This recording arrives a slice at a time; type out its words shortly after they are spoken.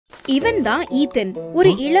இவன் தான் ஈத்தன், ஒரு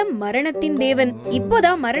இளம் மரணத்தின் தேவன்.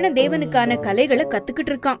 இப்போதான் மரண தேவனுக்கான கலைகளை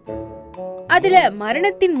கத்துக்கிட்டு இருக்கான். அதுல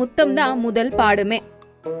மரணத்தின் முத்தம் தான் முதல் பாடமே.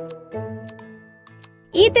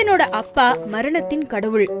 ஈத்தனோட அப்பா மரணத்தின்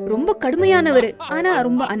கடவுள். ரொம்ப கடுமையானவரு, ஆனா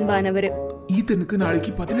ரொம்ப அன்பானவரு. ஈத்தனுக்கு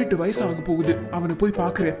நாளைக்கு 18 வயசு ஆக போகுது. அவனை போய்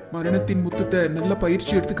பாக்குறேன். மரணத்தின் முத்தத்தை நல்ல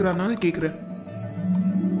பயிற்சி எடுத்துக்கிறான்னு கேக்குறேன்.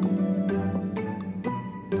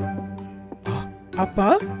 அப்பா,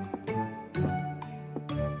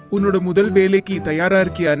 உன்னோட முதல் வேலைக்கு தயாரா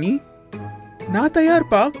இருக்கியா நீ? நான்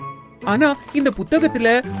தயார்ப்பா. ஆனா இந்த புத்தகத்துல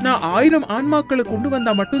நான் 1000 ஆன்மாக்களை கொண்டு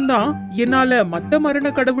வந்தா மட்டும்தான் என்னால மத்த மரண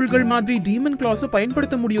கடவுள்கள் மாதிரி டீமன் கிளாஸ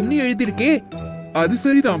பயன்படுத்த முடியும்னு எழுதிருக்கே. அது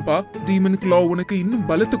சரிதான்ப்பா. டீமன் கிளா உனக்கு இன்னும்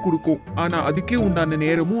பலத்தை கொடுக்கும். ஆனா அதுக்கே உண்டான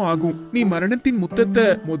நேரமும் ஆகும். நீ மரணத்தின் முத்தத்தை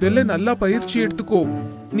முதல்ல நல்லா பயிற்சி எடுத்துக்கோ.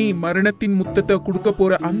 நீ மரணத்தின் முத்தத்தை கொடுக்க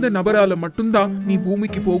போற அந்த நபரால மட்டும்தான் நீ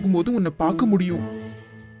பூமிக்கு போகும்போது உன்னை பார்க்க முடியும்.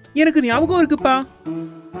 எனக்கு ஞாபகம் இருக்குப்பா.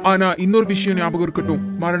 ஆனா இன்னொரு விஷயம் ஞாபகம் இருக்கட்டும்.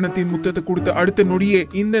 மரணத்தின் முத்தத்தை கொடுத்த அடுத்த நொடியே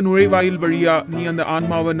இந்த நுழைவாயில் வழியா நீ அந்த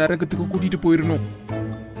ஆன்மாவை நரகத்துக்கு கூட்டிட்டு போயிடணும்.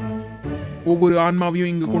 ஒவ்வொரு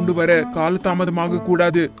ஆன்மாவையும் இங்க கொண்டு வர காலதாமதமாக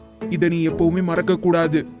கூடாது. இத நீ எப்பவுமே மறக்க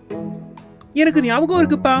கூடாது. எனக்கு ஞாபகம்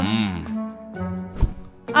இருக்குப்பா.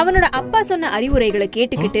 அவனோட அப்பா சொன்ன அறிவுரைகளை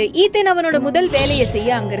கேட்டுக்கிட்டு ஈத்தன் அவனோட முதல் வேலையை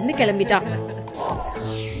செய்ய அங்கிருந்து கிளம்பிட்டான்.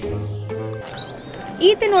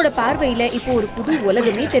 ஈத்தனோட பார்வையில இப்போ ஒரு புது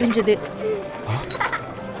உலகமே தெரிஞ்சது.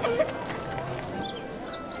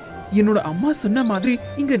 என்னோட அம்மா சொன்ன மாதிரி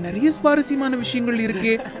இங்க நிறைய சுவாரஸ்யமான விஷயங்கள்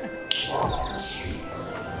இருக்கே.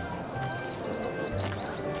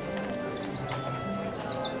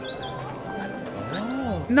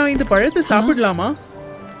 நான் இந்த பழத்தை சாப்பிடலாமா?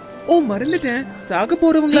 ஓ, மறந்துட்டேன். சாக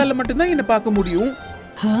போறவங்களால மட்டும்தான் என்ன பார்க்க முடியும்.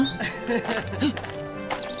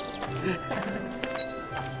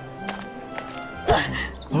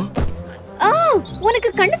 உனக்கு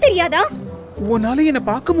கண்ணு தெரியாதா? உன்னால என்ன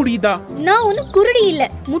பார்க்க முடியுதா? நான் ஒன்னும் குருடி இல்ல,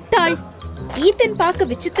 முட்டாள். ஈத்தன் பார்க்க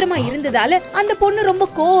விசித்திரமா இருந்ததால அந்த பொண்ணு ரொம்ப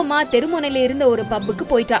கோவமா தெருமுனையில இருந்த ஒரு பப்புக்கு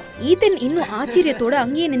போயிட்டா. ஈத்தன் இன்னும் ஆச்சரியத்தோட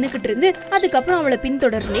அங்கேயே நின்னுக்கிட்டு இருந்து அதுக்கப்புறம் அவளை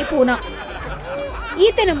பின்தொடர்ந்தே போனான்.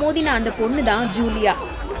 ஈத்தனை மோதின அந்த பொண்ணு தான் ஜூலியா.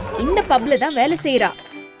 இந்த பப்ல தான் வேலை செய்யறா.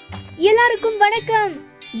 எல்லாருக்கும் வணக்கம்.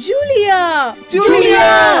 Julia, Julia,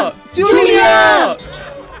 Julia.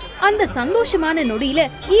 அந்த சந்தோஷமான நொடியில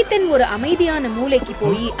ஈத்தன் ஒரு அமைதியான மூலைக்கு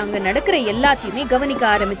போய் அங்க நடக்கிற எல்லாத்தையுமே கவனிக்க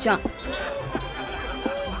ஆரம்பிச்சான்.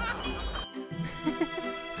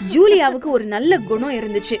 ஜூலியாவுக்கு ஒரு நல்ல குணம்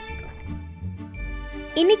இருந்துச்சு.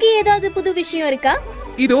 இன்னைக்கு ஏதாவது புது விஷயம் இருக்கா?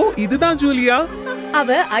 இதோ இதுதான் ஜூலியா.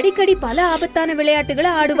 அவ அடிக்கடி பல ஆபத்தான விளையாட்டுகளை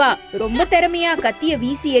ஆடுவா. ரொம்ப திறமையா கத்திய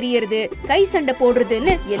வீசி எறியறது, கை சண்டை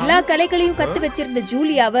போடுறதுன்னு எல்லா கலைகளையும் கத்து வச்சிருந்த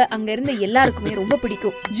ஜூலியாவை அங்க இருந்த எல்லாருக்குமே ரொம்ப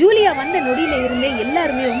பிடிக்கும். ஜூலியா வந்த நொடியில இருந்தே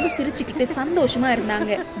எல்லாருமே ரொம்ப சிரிச்சுக்கிட்டு சந்தோஷமா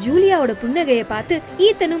இருந்தாங்க. ஜூலியாவோட புன்னகையை பார்த்து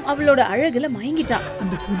ஈத்தனும் அவளோட அழகுல மயங்கிட்டான்.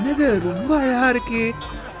 அந்த புன்னகை ரொம்ப அழகா இருக்கே.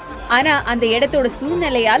 ஆனா அந்த இடத்தோட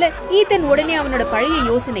சூழ்நிலையால ஈத்தன் உடனே அவனோட பழைய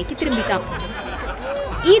யோசனைக்கு திரும்பிட்டான்.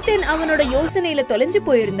 ஈத்தன் அவனோட யோசனையில தொலைஞ்சு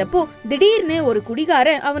போயிருந்தப்போ திடீர்னு ஒரு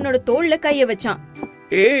குடிகாரன் அவனோட தோள்ல கைய வச்சான்.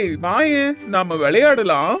 ஏய் வாயே, நாம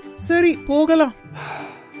விளையாடலாம். சரி போகலாம்.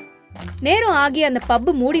 நேரம் ஆகி அந்த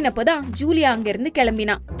பப் மூடினப்போதான் ஜூலியா அங்க இருந்து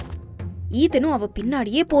கிளம்பினான். ஈத்தனும் அவ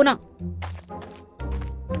பின்னாடியே போனான்.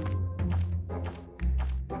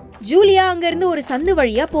 ஜூலியா அங்க இருந்து ஒரு சந்து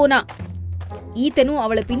வழியா போனான். ஈத்தனும்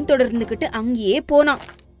அவளை பின்தொடர்ந்துகிட்டு அங்கேயே போனான்.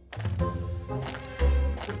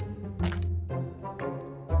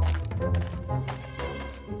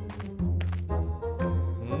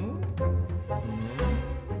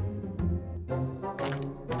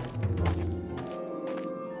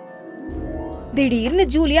 திடீர்னு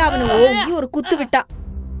ஜூலியா அவனை ஓங்கி ஒரு குத்து விட்டா.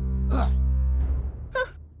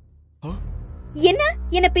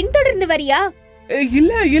 என்ன பின்தொடர்ந்து வரியா?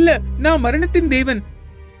 இல்ல இல்ல, நான் மரணத்தின் தேவன்.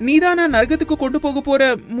 நீதான் நான் நரகத்துக்கு கொண்டு போக போற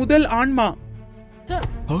முதல் ஆன்மா.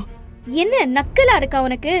 என்ன நக்கலா இருக்கா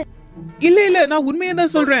உனக்கு? இல்ல இல்ல, நான் உண்மையை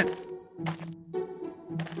தான் சொல்றேன்.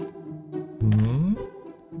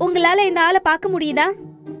 உங்களால இந்த ஆளை பார்க்க முடியுதா?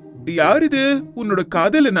 யார் இது? உன்னோட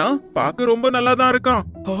காதலனா? பார்க்க ரொம்ப நல்லா தான் இருக்கான்.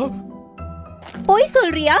 போய்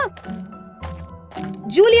சொல்றியா?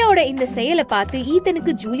 ஜூலியாவோட இந்த செயலை பார்த்து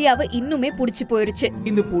ஈத்தனுக்கு ஜூலியாவை இன்னுமே பிடிச்சு போயிருச்சு.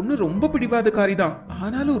 இந்த பொண்ணு ரொம்ப பிடிவாதக்காரி தான்,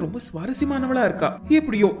 ஆனாலும் ரொம்ப சுவாரஸ்யமானவளா இருக்கா.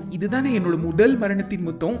 எப்படியோ இதுதானே என்னோட முதல் மரணத்தின்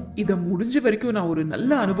முத்தம். இத முடிஞ்ச வரைக்கும் நான் ஒரு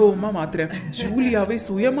நல்ல அனுபவமா மாத்துறேன். ஜூலியாவை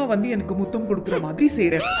சுயமா வந்து எனக்கு முத்தம் கொடுக்கற மாதிரி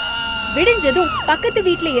செய்றேன். விடிஞ்சதும் பக்கத்து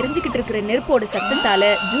வீட்டுல எரிஞ்சுக்கிட்டு இருக்கிற நெருப்போட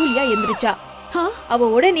சத்தத்தால ஜூலியா எந்திரிச்சா. அவ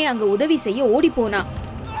உடனே அங்க உதவி செய்ய ஓடி போனா.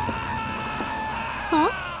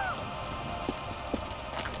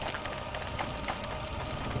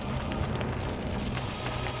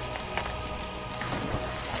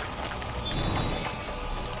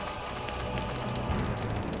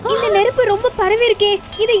 இந்த நெருப்பு ரொம்ப பரவி இருக்கே,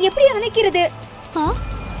 இதை எப்படி அணைக்கிறது?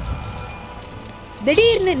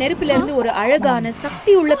 திடீர்னு நெருப்புல இருந்து ஒரு அழகான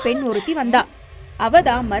சக்தி உள்ள பெண் ஒருத்தி வந்தா.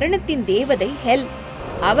 அவதான் மரணத்தின் தேவதை ஹெல்.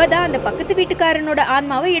 அவதான் அந்த பக்கத்து வீட்டுக்காரனோட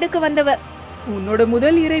ஆன்மாவை எடுக்க வந்தவ. உன்னோட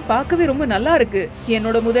முதல் இறை பார்க்கவே ரொம்ப நல்லா இருக்கு.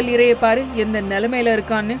 என்னோட முதல் இறையை பாரு எந்த நிலைமையில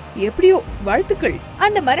இருக்கான்னு. எப்படியோ வாழ்த்துக்கள்.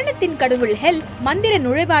 அந்த மரணத்தின் கடவுள் ஹெல் மந்திர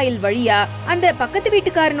நுழைவாயில் வழியா அந்த பக்கத்து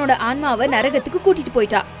வீட்டுக்காரனோட ஆன்மாவை நரகத்துக்கு கூட்டிட்டு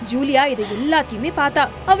போயிட்டா. ஜூலியா இது எல்லாத்தையுமே பார்த்தா.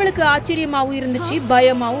 அவளுக்கு ஆச்சரியமாவும் இருந்துச்சு,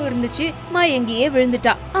 பயமாவும் இருந்துச்சு. மயங்கியே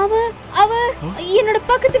விழுந்துட்டா. அவ அவ என்னோட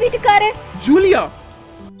பக்கத்து வீட்டுக்கார ஜூலியா.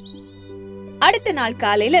 அடுத்த நாள்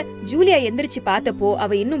காலையில ஜூலியா எந்திரிச்சு பார்த்தப்போ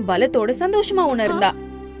அவ இன்னும் பலத்தோட சந்தோஷமா உணர்ந்தா.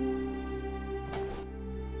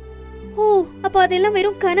 ஓ, அப்ப அதெல்லாம்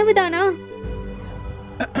வெறும் கனவுதானா?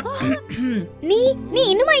 நீ நீ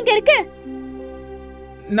இன்னுமா இங்க இருக்க?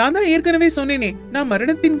 நான் தான் ஏற்கனவே சொன்னேனே, நான்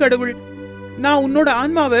மரணத்தின் கடவுள். நான் உன்னோட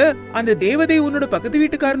ஆன்மாவை, அந்த தேவதை உன்னோட பக்கத்து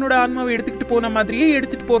வீட்டுக்காரனோட ஆன்மாவை எடுத்துக்கிட்டு போன மாதிரியே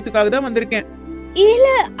எடுத்துட்டு போறதுக்காக தான் வந்திருக்கேன். இல்ல,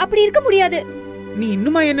 அப்படி இருக்க முடியாது. நீ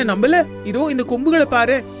இன்னுமா என்ன நம்பல? இதோ இந்த கொம்புகளை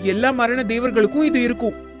பாரு, எல்லா மரண தேவர்களுக்கும் இது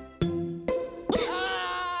இருக்கும்.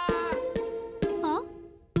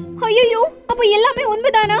 ஐயோ, அப்ப எல்லாமே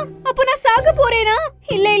உண்மைதானா? அப்ப நான் சாக போறேனா?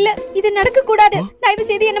 இல்ல இல்ல, இது நடக்க கூடாது. தயவு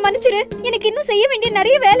செய்து என்ன மன்னிச்சிரு. எனக்கு இன்னும் செய்ய வேண்டிய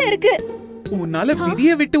நிறைய வேலை இருக்கு. உன்னால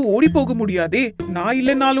விதியை விட்டு ஓடி போக முடியாதே. நான்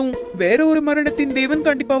இல்லனாலும் வேற ஒரு மரணத்தின் தேவன்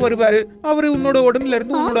கண்டிப்பா வருவாரு. அவரு உன்னோட உடம்புல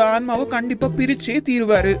இருந்து உன்னோட ஆன்மாவை கண்டிப்பா பிரிச்சே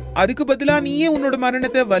தீருவாரு. அதுக்கு பதிலா நீயே உன்னோட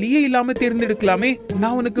மரணத்தை வலியே இல்லாம தேர்ந்தெடுக்கலாமே.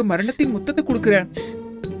 நான் உனக்கு மரணத்தின் முத்தத்தை கொடுக்கறேன்.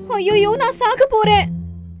 ஐயோ, நான் சாக போறேன்.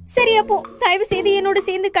 சரி, அப்போ தயவு செய்து என்னோட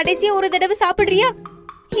சேர்ந்து கடைசியா ஒரு தடவை சாப்பிடுறியா?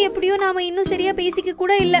 எப்படியோ நாம இன்னும் சரியா பேசிக்க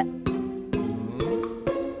கூட இல்ல.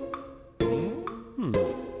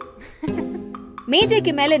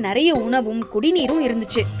 மேஜைக்கு மேல நிறைய உணவும் குடிநீரும்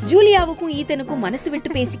இருந்துச்சு. ஜூலியாவுக்கும் ஈத்தனுக்கும் மனசு விட்டு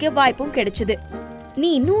பேசிக்க வாய்ப்பும் கிடைச்சது. நீ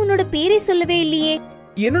இன்னும் உன்னோட பேரை சொல்லவே இல்லையே.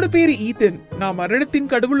 என்னோட பேரு ஈத்தன். நான்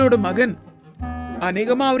மரணத்தின் கடவுளோட மகன்.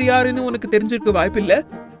 அநேகமா அவர் யாருன்னு உனக்கு தெரிஞ்சிருக்க வாய்ப்பில்ல.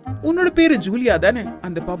 உன்னோட பேரு ஜூலியா தானே?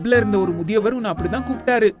 அந்த பப்ல இருந்த ஒரு முதியவர் உன்னை அப்படிதான்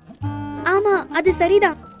கூப்பிட்டாரு. ஆமா, அது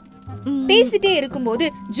சரிதான். பேசிட்டே இருக்கும்போது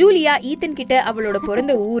ஜூலியா ஈத்தன் கிட்ட அவளோட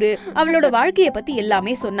பிறந்த ஊரு, அவளோட வாழ்க்கைய பத்தி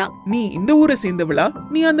எல்லாமே சொன்னா. நீ இந்த ஊரை சேர்ந்தவளா?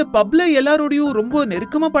 நீ அந்த பப்ல எல்லாரோடையும் ரொம்ப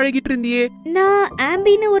நெருக்கமா பழகிட்டு இருந்தியே. நான்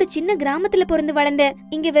ஆம்பின்னு ஒரு சின்ன கிராமத்துல பிறந்து வளர்ந்தேன்.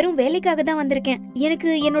 இங்க வெறும் வேலைக்காக தான் வந்திருக்கேன். எனக்கு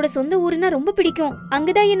என்னோட சொந்த ஊருனா ரொம்ப பிடிக்கும்.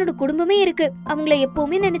 அங்கதான் என்னோட குடும்பமே இருக்கு. அவங்கள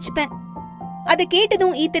எப்பவுமே நினைச்சுப்பேன். அத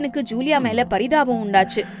கேட்டதும் ஈத்தனுக்கு ஜூலியா மேல பரிதாபம்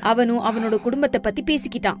உண்டாச்சு. அவனும் அவனோட குடும்பத்தை பத்தி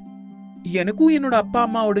பேசிக்கிட்டான். எனக்கும் என்னோட அப்பா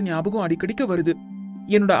அம்மாவோட ஞாபகம் அடிக்கடிக்க வருது.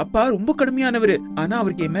 என்னோட அப்பா ரொம்ப கடுமையானவரு, ஆனா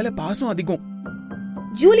அவருக்கு என் மேல பாசம் அதிகம்.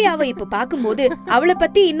 ஜூலியாவை இப்ப பாக்கும்போது அவளை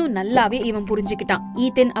பத்தி இன்னும் நல்லாவே இவன் புரிஞ்சுக்கிட்டான்.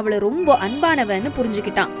 ஈத்தன் அவளை ரொம்ப அன்பானவன்னு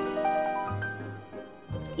புரிஞ்சுக்கிட்டான்.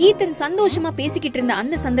 ஈத்தன் சந்தோஷமா பேசிக்கிட்டு இருந்த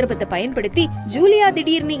அந்த சந்தர்ப்பத்தை பயன்படுத்தி ஜூலியா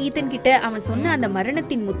திடீர்னு ஈத்தன் கிட்ட அவன் சொன்ன அந்த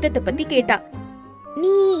மரணத்தின் முத்தத்தை பத்தி கேட்டா.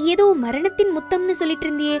 நீ ஏதோ மரணத்தின் முத்தம்னு சொல்லிட்டு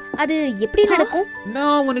இருந்தியே, அது எப்படி நடக்கும்?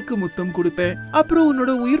 நான் உனக்கு முத்தம் கொடுப்பேன், அப்புறம்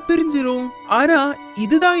உன்னோட உயிர் பிரிஞ்சிரும். ஆனா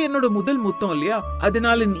இதுதான் என்னோட முதல் முத்தம் இல்லையா?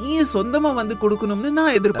 அதனால நீயே சொந்தமா வந்து கொடுக்கணும்னு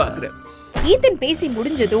நான் எதிர்பார்க்கிறேன். ஈத்தன் பேசி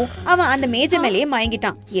முடிஞ்சதும் அவன் அந்த மேஜை மேலேயே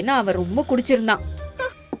மயங்கிட்டான். ஏன்னா அவன் ரொம்ப குடிச்சிருந்தான்.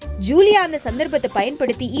 ஜூலியா அந்த சந்தர்ப்பத்தை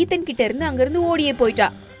பயன்படுத்தி ஈத்தன் கிட்ட இருந்து அங்கிருந்து ஓடியே போயிட்டா.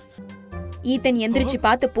 ஈத்தன் எந்திரிச்சு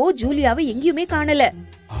பார்த்தப்போ ஜூலியாவை எங்கேயுமே காணல.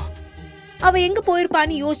 அவ எங்க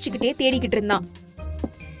போயிருப்பான்னு யோசிச்சுக்கிட்டே தேடிக்கிட்டு இருந்தான்.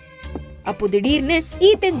 அப்போ திடீர்னு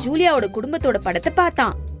ஈத்தன் ஜூலியாவோட குடும்பத்தோட படத்தை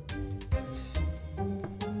பார்த்தான்.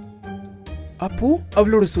 அப்போ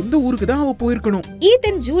அவளோட சொந்த ஊருக்கு தான் அவ போயிருக்கணும்.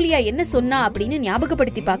 ஈத்தன் ஜூலியா என்ன சொன்னா அப்படின்னு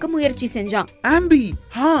ஞாபகப்படுத்தி பார்க்க முயற்சி செஞ்சான். ஆம்பி,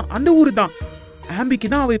 அந்த ஊரு தான். ஆம்பிக்கு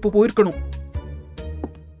தான் அவ இப்ப போயிருக்கணும்.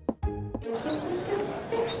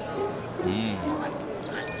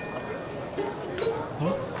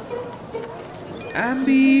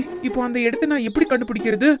 ஆம்பி, இப்போ அந்த இடத்தை நான் எப்படி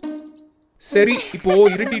கண்டுபிடிக்கிறது? சரி, இப்போ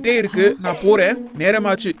இருட்டிட்டே இருக்கு, நான் போறேன்.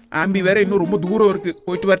 நேரமாச்சு. ஆம்பி வேற இன்னும் ரொம்ப தூரம் இருக்கு.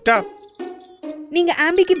 போயிட்டு வரட்டா? நீங்க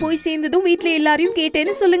ஆம்பிக்கு போய் சேர்ந்ததும் வீட்ல எல்லாரையும்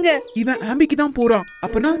கேட்டேன்னு சொல்லுங்க. இவன் ஆம்பிக்கு தான் போறான்.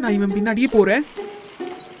 அப்பனா நான் இவன் பின்னாடியே போறேன்.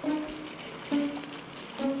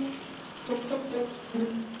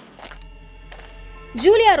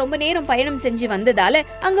 ஜூலியா ரொம்ப நேரம் பயணம் செஞ்சு வந்ததால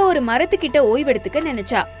அங்க ஒரு மரத்துக்கிட்ட ஓய்வெடுத்துக்க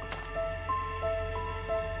நினைச்சா.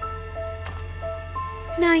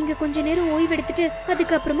 நான் இங்க கொஞ்ச நேரம் ஓய்வெடுத்துட்டு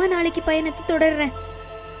அதுக்கப்புறமா நாளைக்கு பயணத்தை தொடர்றேன்.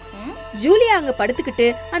 ஜூலியா அங்க படுத்துக்கிட்டு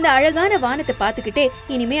அந்த அழகான வானத்தை பாத்துக்கிட்டே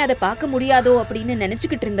இனிமே அதை பார்க்க முடியாதோ அப்படின்னு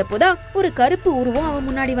நினைச்சுக்கிட்டு இருந்தப்போதான் ஒரு கருப்பு உருவம் அவன்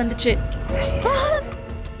முன்னாடி வந்துச்சு.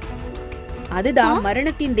 அதுதான்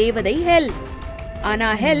மரணத்தின் தேவதை ஹெல். ஆனா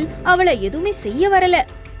ஹெல் அவளை எதுவுமே செய்ய வரல.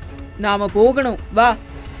 நாம போகணும், வா.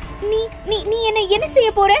 நீ நீ நீ என்ன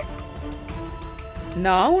செய்ய போற?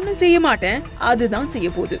 நான் ஒண்ணும் செய்ய மாட்டேன், அதுதான் செய்ய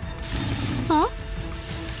போகுது.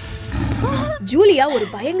 ஜூலியா ஒரு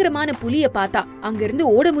பயங்கரமான புலிய பார்த்தா. அங்கிருந்து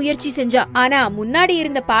ஓட முயற்சி செஞ்சா. ஆனா முன்னாடி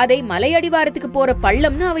இருந்த பாதை மலை அடிவாரத்துக்கு போற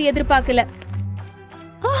பள்ளம்னு அவ எதிர்பார்க்கல.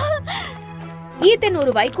 ஈத்தன்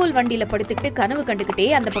ஒரு வைக்கோல் வண்டியில படுத்துக்கிட்டு கனவு கண்டுகிட்டே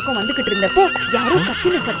அந்த பக்கம் வந்துகிட்டு இருந்தப்போ யாரோ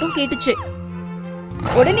கத்தின சத்தம் கேட்டுச்சு.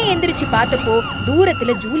 உடனே எந்திரிச்சு பார்த்தப்போ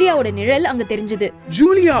தூரத்துல ஜூலியாவோட நிழல் அங்க தெரிஞ்சது.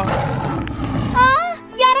 ஜூலியா,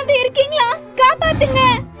 யாராவது இருக்கீங்களா? காப்பாத்துங்க.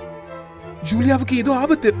 ஜூலியாவுக்கு ஏதோ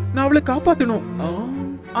ஆபத்து, நான் அவளை காப்பாத்தணும்.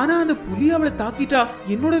 ஆனா அந்த புலி அவளை தாக்கிட்டா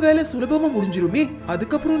என்னோட வேலை சுலபமா முடிஞ்சிருமே.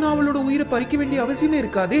 அதுக்கப்புறம் நான் அவளோட உயிரை பறிக்க வேண்டிய அவசியமே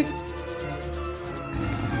இருக்காதே.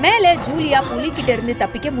 மேல ஜூலியா புலி கிட்ட இருந்து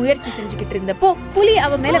தப்பிக்க முயற்சி செஞ்சுக்கிட்டு இருந்தப்போ புலி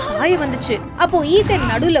அவ மேல பாய வந்துச்சு. அப்போ ஈத்தன்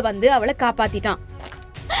நடுவுல வந்து அவளை காப்பாத்திட்டான்.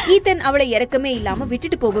 ஈத்தன் அவளை இறக்கமே இல்லாம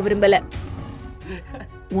விட்டுட்டு போக விரும்பல.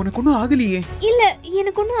 உனக்கு ஒண்ணும் ஆகலையே? இல்ல,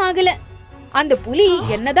 எனக்கு ஒண்ணும் ஆகல. அந்த புலி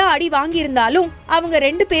என்னதான் அடி வாங்கி இருந்தாலும் அவங்க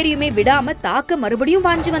 2 பேரையுமே விடாம தாக்க மறுபடியும்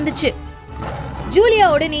பாஞ்சு வந்துச்சு. ஜூலியா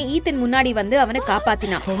உடனே ஈத்தன் முன்னாடி வந்து அவனை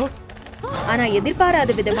காப்பாத்தினான். ஆனா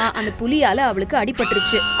எதிர்பாராத விதமா அந்த புலியால அவளுக்கு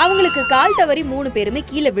அடிபட்டுருச்சு. அவங்களுக்கு கால் தவறி 3 பேருமே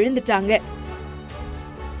கீழே விழுந்துட்டாங்க.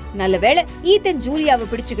 நல்லவேளை ஈத்தன் ஜூலியாவை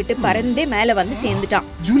பிடிச்சுக்கிட்டு பறந்தே மேல வந்து சேர்ந்துட்டான்.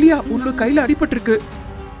 ஜூலியா, உன்னோட கையில அடிபட்டிருக்கு.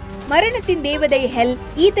 மரணத்தின் தேவதை ஹெல்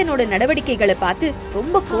ஈத்தனோட நடவடிக்கைகளை பார்த்து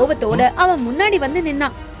ரொம்ப கோவத்தோட அவன் முன்னாடி வந்து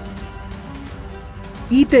நின்னான்.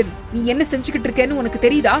 ஈத்தன், நீ என்ன செஞ்சுக்கிட்டு இருக்கேன்னு உனக்கு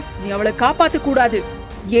தெரியுதா? நீ அவளை காப்பாத்த கூடாது.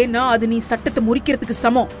 ஏன்னா அது நீ சட்டத்தை முறிக்கிறதுக்கு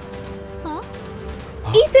சமம்.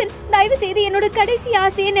 ஈத்தன், தயவு செய்து என்னோட கடைசி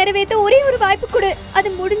ஆசையை நிறைவேற்ற ஒரே ஒரு வாய்ப்பு கொடு. அது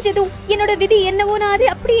முடிஞ்சதும் என்னோட விதி என்னவோ நான் அதை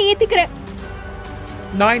அப்படியே ஏத்துக்கிறேன்.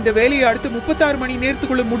 நான் இந்த வேலையை அடுத்து 36 மணி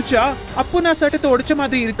நேரத்துக்குள்ள முடிச்சா அப்போ நான் சட்டத்தை உடைச்ச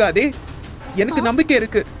மாதிரி இருக்காதே. எனக்கு நம்பிக்கை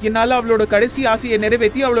இருக்கு, என்னால அவளோட கடைசி ஆசையை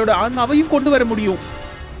நிறைவேற்றி அவளோட ஆன்மாவையும் கொண்டு வர முடியும்.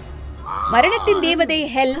 மரணத்தின் தேவதை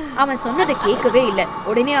ஹெல் அவன் சொன்னதை கேட்கவே இல்ல.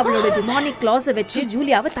 உடனே அவளோட டிமானிக் கிளாஸ வச்சு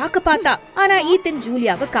ஜூலியாவை தாக்க பார்த்தா. ஆனா ஈத்தன்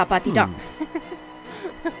ஜூலியாவை காப்பாத்திட்டான்.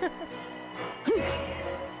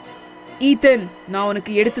 ஈத்தன், நான்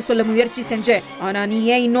உனக்கு எடுத்து சொல்ல முயற்சி செஞ்சேன். ஆனா நீ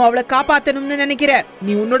ஏன் இன்னும் அவளை காப்பாத்தணும்னு நினைக்கிற?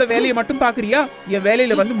 நீ உன்னோட வேலையை மட்டும் பாக்குறியா? என்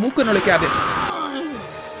வேலையில வந்து மூக்க நுழைக்காது.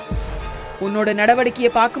 உன்னோட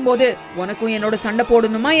நடவடிக்கையை பார்க்கும்போது உனக்கும் என்னோட சண்டை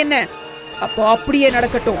போடணுமா என்ன? அப்போ அப்படியே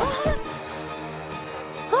நடக்கட்டும்.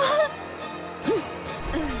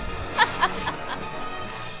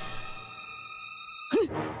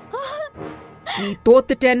 நீ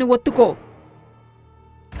தோத்துட்டேன்னு ஒத்துக்கோ.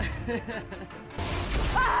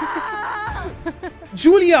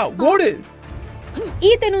 ஜூலியா, ஓடு.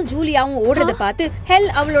 ஈத்தனும் ஜூலியாவும் ஓடுறத பார்த்து ஹெல்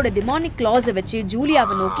அவளோட டிமானிக் கிளாஸ வச்சு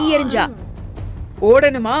ஜூலியாவை நோக்கி எரிஞ்சா.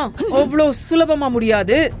 ஓடணுமா? அவ்வளவு சுலபமா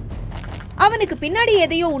முடியாது. அவனுக்கு பின்னாடி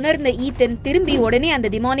எதையோ உணர்ந்த ஈத்தன் திரும்பி உடனே அந்த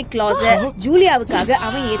டிமானிக் கிளாஸ ஜூலியாவுக்காக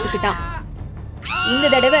அவன் ஏத்துக்கிட்டான். இந்த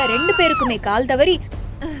தடவை 2 பேருக்குமே கால் தவறி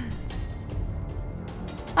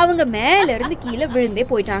அவங்க மேல இருந்து கீழே விழுந்தே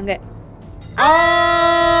போயிட்டாங்க.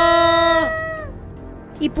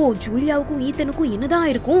 இப்போ ஜூலியாவுக்கும் ஈத்தனுக்கும் என்னதான்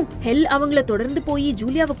இருக்கும்? ஹெல் அவங்கள தொடர்ந்து போய்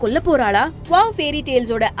ஜூலியாவை கொல்ல போறாளா? வாவ் ஃபேரி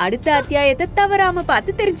டேல்ஸோட அடுத்த அத்தியாயத்தை தவறாம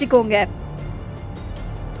பார்த்து தெரிஞ்சுக்கோங்க.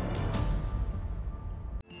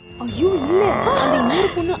 ஐயோ இல்ல, அந்த இன்னொரு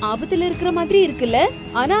பொண்ணு ஆபத்துல இருக்கிற மாதிரி இருக்குல்ல.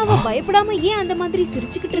 ஆனா அவ பயப்படாம ஏன் அந்த மாதிரி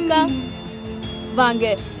சிரிச்சுக்கிட்டு இருக்கா? வாங்க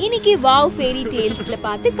இன்னைக்கு வாவ் ஃபேரி டேல்ஸ்ல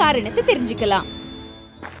பார்த்து காரணத்தை தெரிஞ்சுக்கலாம்.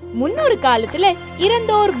 முன்னொரு காலத்துல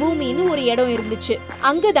இறந்தோர் பூமின்னு ஒரு இடம் இருந்துச்சு.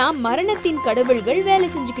 அங்கதான் மரணத்தின் கடவுள்கள் வேலை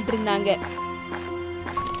செஞ்சுக்கிட்டு இருந்தாங்க.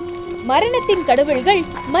 மரணத்தின் கடவுள்கள்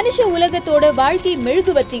மனுஷ உலகத்தோட வாழ்க்கை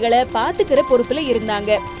மெழுகுவத்திகளை பாத்துக்கிற பொறுப்புல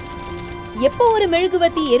இருந்தாங்க. எப்போ ஒரு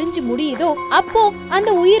மெழுகுவத்தி எரிஞ்சு முடியுதோ அப்போ அந்த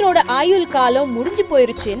உயிரோட ஆயுள் காலம் முடிஞ்சு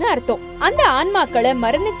போயிருச்சுன்னு அர்த்தம். அந்த ஆன்மாக்களை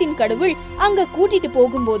மரணத்தின் கடவுள் அங்க கூட்டிட்டு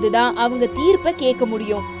போகும்போதுதான் அவங்க தீர்ப்பை கேட்க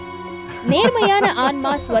முடியும். நேர்மையான ஆன்மா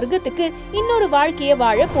ஸ்வர்க்கத்துக்கு இன்னொரு வாழ்க்கைய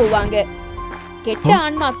வாழ போவாங்க. கெட்ட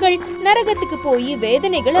ஆன்மாக்கள் நரகத்துக்கு போய்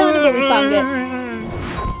வேதனைகளை அனுபவிப்பாங்க.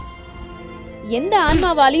 எந்த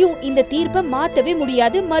ஆன்மாவாலையும் இந்த தீர்ப்பை மாத்தவே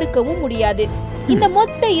முடியாது, மறுக்கவும் முடியாது. இந்த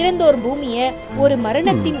மொத்த இறந்தோர் பூமிய ஒரு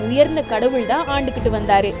மரணத்தின் உயர்ந்த கடவுள் தான் ஆண்டுகிட்டு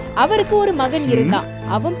வந்தாரு. அவருக்கு ஒரு மகன் இருந்தான்.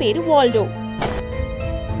 அவன் பேரு வால்டோ.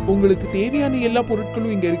 உங்களுக்கு தேவையான எல்லா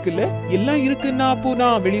பொருட்களும் இங்க இருக்குல்ல? எல்லாம் இருக்குன்னா அப்போ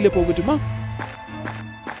நான் வெளியில போகட்டுமா?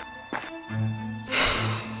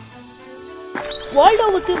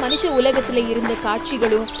 வால்டோவுக்கு மனுஷ உலகத்துல இருந்த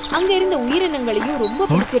காட்சிகளும் அங்க இருந்த உயிரினங்களையும் ரொம்ப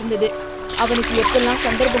பிடிச்சிருந்தது. அவனுக்கு எப்பெல்லாம்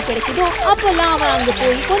சந்தர்ப்பம் கிடைக்குதோ அப்பெல்லாம் அவன் அங்க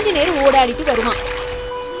போய் கொஞ்ச நேரம் ஓடாடிட்டு வருவான்.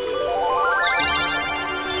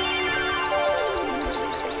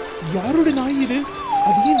 யாரோட நாய் இது?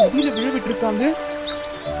 அதையே நதியில விழவிட்டு இருக்காங்க.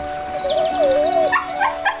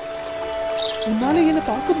 உன்னால என்ன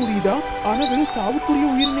பார்க்க முடியுதா? ஆனா வெறும் சாவுக்குரிய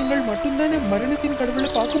உயிரினங்கள் மட்டும்தான் மரணத்தின் கடவுளை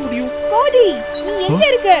பார்க்க முடியும். கோடி, நீ எங்க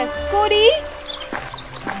இருக்க? கோடி!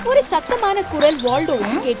 ஒரு சத்தமான குரல்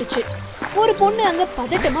வால்டோவுக்கு கேட்டுச்சு. ஒரு பொண்ணு அங்க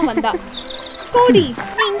பதட்டமா வந்தா. கோடி,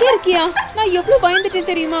 நீ இங்க இருக்கியா? நான் எவ்வளவு பயந்துட்டேன்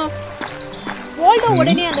தெரியுமா? வால்டோ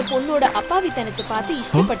உடனே அந்த பொண்ணோட அப்பாவித்தனத்தை பார்த்து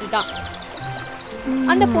இஷ்டப்பட்டுட்டான்.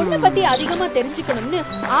 அந்த பொண்ணை பத்தி அதிகமா தெரிஞ்சுக்கணும்னு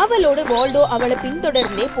ஆவலோட வால்டோ அவளை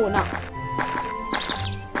பின்தொடர்ந்தே போனான்.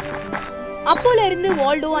 அப்போல இருந்து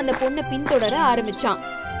வால்டோ அந்த பொண்ணை பின்தொடர ஆரம்பிச்சான்.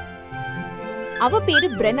 அவ பேரு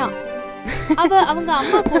பிரெனா. அவ அவங்க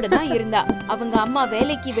அம்மா கூட தான் இருந்தா. அவங்க அம்மா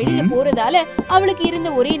வேலைக்கு வெளியில போறதால அவளுக்கு இருந்த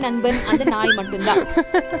ஒரே நண்பன் அந்த நாய் மட்டும்தான்.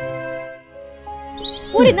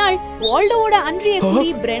 ஒரு நாள் வால்டோவோட அன்றைய குறி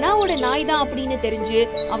பிரெனாவோட நாய் தான் அப்படின்னு தெரிஞ்சு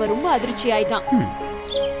அவ ரொம்ப அதிர்ச்சி ஆயிட்டான்.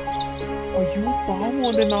 ஐயோ பாவம்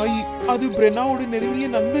அந்த நாய், அது பிரெனாவோட நெருங்கிய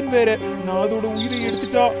நண்பன் வேற. நான் அதோட உயிரை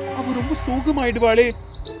எடுத்துட்டா அவ ரொம்ப சோகமாயிடுவாளே.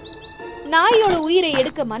 நாயோட உயிரை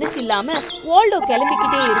எடுக்க மனசு இல்லாம வால்டோ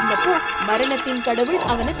கிளம்பிக்கிட்டே இருந்தப்போ மரணத்தின் கடவுள்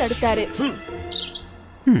அவனை தடுத்தாரு.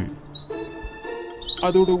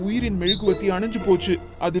 அதோட உயிரின் மெழுகுவத்தி அணைஞ்சு போச்சு.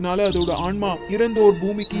 அதனால அதோட ஆன்மா இறந்தோர்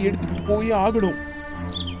பூமிக்கு எடுத்துட்டு போயே ஆகணும்.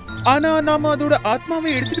 ஆனா நாம அதோட ஆத்மாவை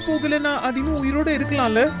எடுத்துட்டு போகலன்னா அது இன்னும் உயிரோட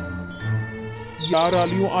இருக்கலாம்ல.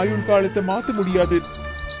 யாராலையும் ஆயுள் காலத்தை மாத்த முடியாது.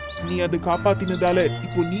 நீ அதை காப்பாத்தினதால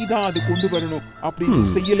இப்போ நீ தான் அதை கொண்டு வரணும். அப்படி நீ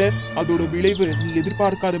செய்யல, அதோட விளைவு நீ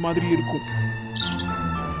எதிர்பார்க்காத மாதிரி இருக்கும்.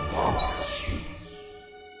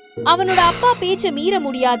 அவனோட அப்பா பேச்ச மீற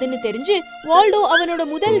முடியாதுன்னு தெரிஞ்சு வால்டோ அவனோட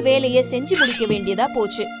முதல் வேலையை செஞ்சு முடிக்க வேண்டியதா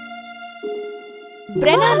போச்சு.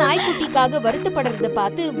 பிரெனா நாய்க்குட்டிக்காக வருத்தப்படுறத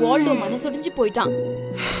பார்த்து வால்டோ மனசுடைஞ்சு போயிட்டான்.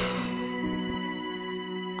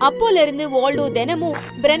 அப்போல இருந்து வால்டோ தினமும்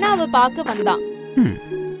பிரெனாவை பார்க்க வந்தான்.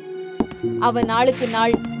 அவ நாளுக்கு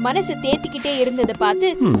நாள் மனசு தேத்திக்கிட்டே இருந்ததை பார்த்து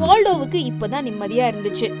வால்டோவுக்கு இப்பதான் நிம்மதியா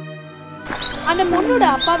இருந்துச்சு. அந்த பொண்ணோட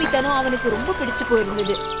அப்பாவித்தனம் அவனுக்கு ரொம்ப பிடிச்சு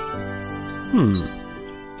போயிருந்தது.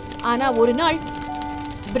 ஆனா ஒரு நாள்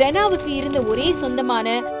பிரெனாவுக்கு இருந்த ஒரே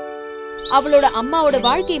சொந்தமான அவளோட அம்மாவோட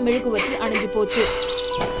வாழ்க்கை மெழுகுவத்தி அணைஞ்சு போச்சு.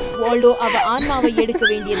 வால்டோ அவ ஆன்மாவை எடுக்க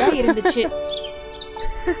வேண்டியதா இருந்துச்சு.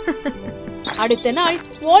 அடுத்த நாள்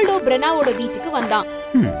வால்டோ பிரெனாவோட வீட்டுக்கு வந்தான்.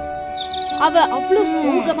 அவ அவ்வளவு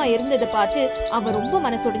சோகமா இருந்ததை பார்த்து அவ ரொம்ப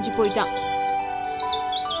மனசொடைஞ்சு போயிட்டான்.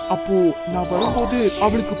 அப்போ நான் வரும்போது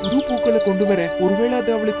அவளுக்கு புது பூக்களை கொண்டு வரேன். ஒருவேளை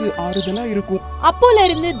அது அவளுக்கு ஆறுதலா இருக்கும். அப்போல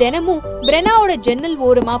இருந்து தினமும் பிரெனாவோட ஜன்னல்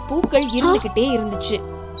ஓரமா பூக்கள் இருந்துகிட்டே இருந்துச்சு.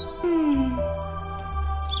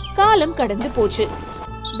 காலம் கடந்து போச்சு.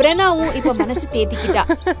 பிரெனாவும் இப்ப மனசு தேத்திக்கிட்டா.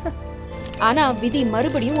 ஆனா விதி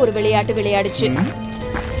மறுபடியும் ஒரு விளையாட்டு விளையாடுச்சு.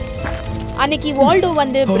 அன்னைக்கு வால்டோ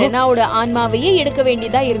வந்து பிரெனாவோட ஆன்மாவையே எடுக்க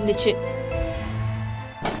வேண்டியதா இருந்துச்சு.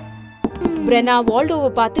 பிரெனா வால்டோவை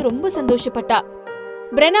பார்த்து ரொம்ப சந்தோஷப்பட்டா.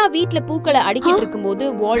 பிரெனா வீட்ல பூக்களை அடிக்கிட்டு இருக்கும்போது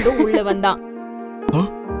வால்டோ உள்ள வந்தான்.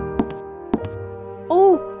 ஓ,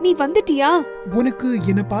 நீ வந்துட்டியா? உனக்கு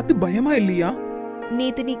என்ன பார்த்து பயமா இல்லையா?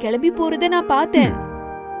 நேத்து நீ கிளம்பி போறத நான் பார்த்தேன்.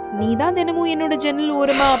 நீதான் தினமும் என்னோட ஜன்னல்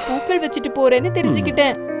ஓரமா பூக்கள் வச்சுட்டு போறேன்னு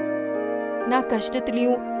தெரிஞ்சுக்கிட்டேன். நான்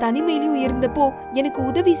கஷ்டத்திலயும் தனிமையிலயும் இருந்தப்போ எனக்கு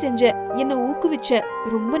உதவி செஞ்ச, என்ன ஊக்குவிச்ச,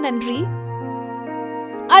 ரொம்ப நன்றி.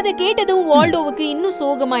 அத கேட்டதும் வால்டோவுக்கு இன்னும்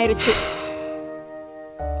சோகமாயிருச்சு.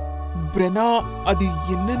 பிரெனா, அது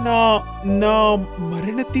என்னன்னா, நான்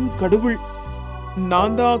மரணத்தின் கடவுள்.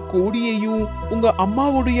 நான் தான் கோடியையும் உங்க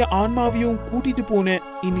அம்மாவுடைய ஆன்மாவையும் கூட்டிட்டு போனேன்.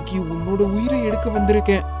 இன்னைக்கு உன்னோட உயிரை எடுக்க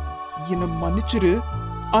வந்திருக்கேன். என்ன மன்னிச்சிரு.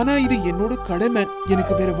 ஆனா இது என்னோட கடமை.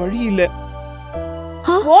 எனக்கு வேற வழி இல்ல.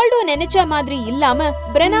 வால்டோ நினைச்ச மாதிரி இல்லாம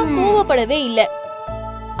பிரெனா கோவப்படவே இல்ல.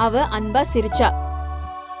 அவ அன்பா சிரிச்சா.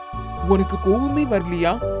 உனக்கு கோவமே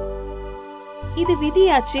வரலையா? இது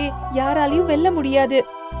விதியாச்சே, யாராலையும் வெல்ல முடியாது.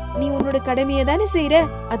 நீ உன்னோட கடமையை தானே செய்யற.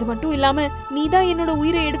 அது மட்டும் இல்லாம நீதான் என்னோட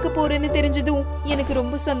உயிரை எடுக்க போறேன்னு தெரிஞ்சதும் எனக்கு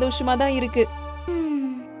ரொம்ப சந்தோஷமா தான் இருக்கு.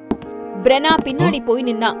 பிரெனா பின்னாடி போய்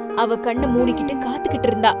நின்னா. அவ கண்ணை மூடிக்கிட்டு காத்துக்கிட்டு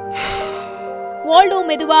இருந்தா. வால்டோ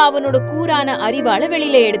மெதுவா அவனோட கூரான அரிவாளை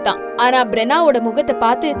வெளியில எடுத்தான். ஆனா பிரெனாவோட முகத்தை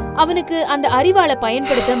பார்த்து அவனுக்கு அந்த அரிவாளை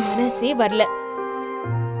பயன்படுத்த மனசே வரல.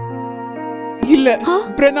 இல்ல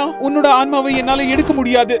பிரெனா, உன்னோட ஆன்மாவை என்னால எடுக்க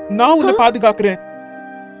முடியாது. நான் உன்னை பாதுகாக்கிறேன்.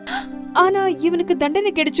 ஆனா இவனுக்கு தண்டனை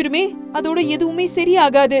கிடைச்சிருமே, அதோட எதுவுமே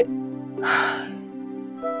சரியாகாது.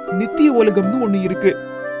 நித்திய உலகம்னு ஒண்ணு இருக்கு.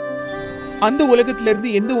 அந்த உலகத்துல இருந்து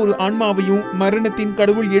எந்த ஒரு ஆன்மாவையும் மரணத்தின்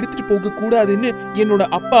கடவுள் எடுத்துட்டு போக கூடாதுன்னு என்னோட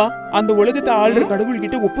அப்பா அந்த உலகத்தை ஆள்ற கடவுள்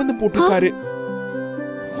கிட்ட ஒப்பந்தம் போட்டிருக்காரு.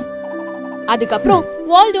 அதுக்கப்புறம்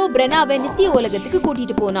வால்டோ பிரெனாவை நித்திய உலகத்துக்கு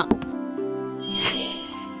கூட்டிட்டு போனான்.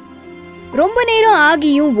 ரொம்ப நேரம்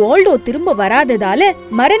ஆகியும் வால்டோ திரும்ப வராததால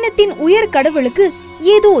மரணத்தின் உயர் கடவுளுக்கு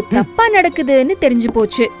ஏதோ தப்பா நடக்குதுன்னு தெரிஞ்சு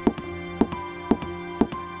போச்சு.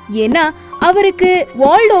 ஏன்னா அவருக்கு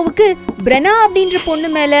வால்டோவுக்கு பிரெனா அப்படின்ற பொண்ணு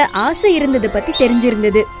மேல ஆசை இருந்தது பத்தி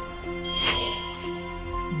தெரிஞ்சிருந்தது.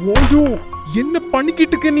 வால்டோ, என்ன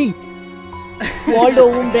பண்ணிக்கிட்டு இருக்க நீ?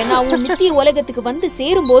 வால்டோவும் பிரெனாவும் நித்திய உலகத்துக்கு வந்து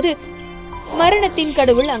சேரும்போது மரணத்தின்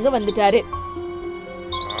கடவுள் அங்க வந்துட்டாரு.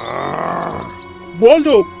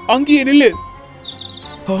 வால்டோ அங்கேயே நில்லு.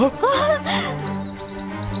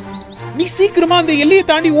 நீ சீக்கிரமா அந்த எல்லையை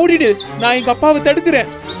தாண்டி ஓடிடு. நான் எங்க அப்பாவை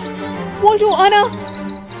தடுக்கிறேன். வால்டோ ஆனா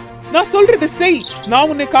நான் சொல்றத செய். நான்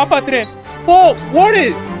உன்னை காப்பாத்துறேன். போ, ஓடு.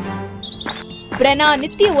 பிரெனா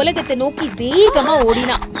நித்திய உலகத்தை நோக்கி வேகமா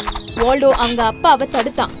ஓடினான். வால்டோ அங்க அப்பாவை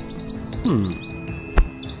தடுத்தான்.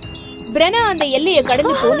 பிரெனா அந்த எல்லையை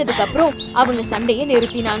கடந்து போனதுக்கு அப்புறம் அவங்க சண்டையை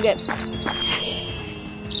நிறுத்தினாங்க.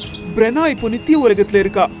 பிரெனா இப்போ நித்திய உலகத்துல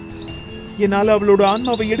இருக்கா. என்னால அவளோட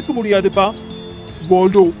ஆன்மாவை எடுக்க முடியாதுப்பா.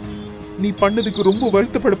 வால்டோ, நீ பண்ணதுக்கு ரொம்ப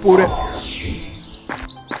வருத்தப்பட போற.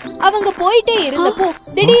 அவங்க போயிட்டே இருந்தப்போ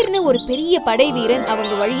திடீர்னு ஒரு பெரிய படை வீரன்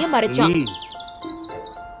அவங்க வழிய மறைச்சான்.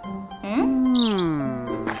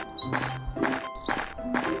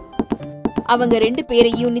 அவங்க 2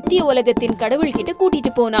 பேரையும் நித்திய உலகத்தின் கடவுள் கிட்ட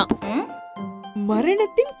கூட்டிட்டு போனான்.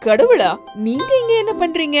 மரணத்தின் கடவுளா? நீங்க இங்க என்ன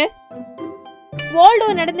பண்றீங்க? வால்டோ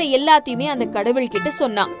நடந்த எல்லாத்தையுமே அந்த கடவுள் கிட்ட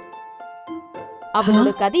சொன்னான். அவனோட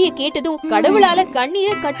கதையை கேட்டதும் கடவுளால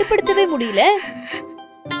கண்ணீரை கட்டுப்படுத்தவே முடியல.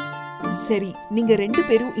 சரி, நீங்க 2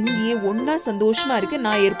 பேரும் இங்கேயே ஒன்னா சந்தோஷமா இருக்க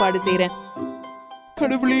நான் ஏற்பாடு செய்றேன்.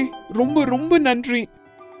 கடவுளே, ரொம்ப ரொம்ப நன்றி.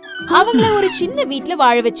 அவங்கள ஒரு சின்ன வீட்ல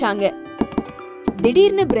வாழ வச்சாங்க.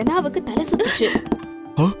 திடீர்னு பிரெனாவுக்கு தலை சுத்துச்சு.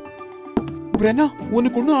 பிரெனா,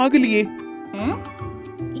 உனக்கு ஒண்ணும் ஆகலையே?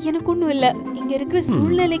 எனக்கு ஒண்ணும் இல்ல. இங்க இருக்கிற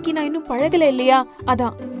சூழ்நிலைக்கு நான் இன்னும் பழகல இல்லையா,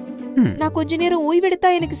 அதான். நான் கொஞ்ச நேரம் ஓய்வெடுத்தா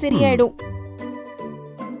எனக்கு சரியாயிடும்.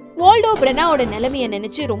 வால்டோ பிரெனாவோட நிலைமைய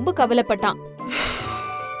நினைச்சு ரொம்ப கவலைப்பட்டான்.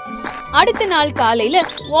 அடுத்த நாள் காலையில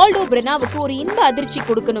வால்டோ பிரெனாவுக்கு ஒரு இன்ப அதிர்ச்சி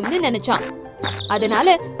கொடுக்கணும்னு நினைச்சான்.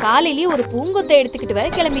 அதனால காலையிலேயே ஒரு பூங்கொத்தை எடுத்துக்கிட்டு வர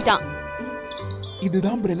கிளம்பிட்டான்.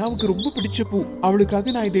 இதுதான் பிரெனாவுக்கு ரொம்ப பிடிச்ச பூ.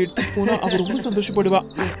 அவளுக்காக நான் இதை எடுத்துட்டு போனா அவ ரொம்ப சந்தோஷப்படுவா.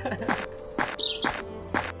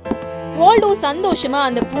 வால்டோ சந்தோஷமா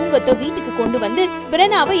அந்த பூங்கொத்தை வீட்டுக்கு கொண்டு வந்து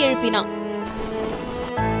பிரெனாவை எழுப்பினான்.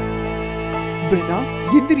 பிரெனா,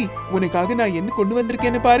 எந்திரி. உனக்காக நான் என்ன கொண்டு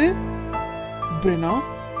வந்திருக்கேன்னு பாரு. பிரெனா,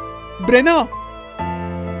 பிரெனா,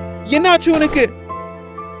 என்ன ஆச்சு உனக்கு?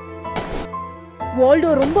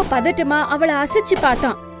 வால்டோ ரொம்ப பதட்டமா அவளை அசைச்சு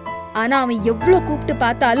பார்த்தான். ஆனா அவன் எவ்வளவு கூப்பிட்டு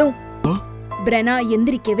பார்த்தாலும் பிரெனா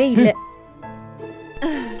எந்திரிக்கவே இல்ல.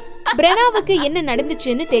 பிரெனாவுக்கு என்ன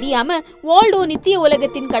நடந்துச்சுன்னு தெரியாம வால்டோ நித்திய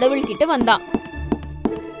உலகத்தின் கடவுள் கிட்ட வந்தான்.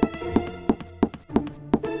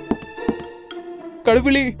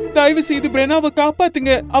 கடவுளே, தயவு செய்து பிரெனாவை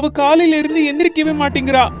காப்பாத்துங்க. அவ காலையில இருந்து எந்திரிக்கவே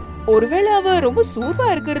மாட்டேங்கிறா. ஒருவேளை அவ ரொம்ப சோர்வா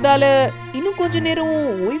இருக்கிறதால இன்னும் கொஞ்ச நேரம்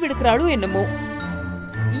ஓய்வெடுக்கிறாளோ என்னமோ.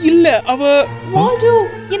 இல்ல, அவ... வால்டோ,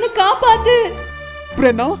 என்ன காப்பாத்து.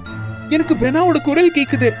 பிரெனா, எனக்கு பிரெனாவோட குரல்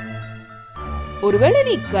கேக்குது. ஒருவேளை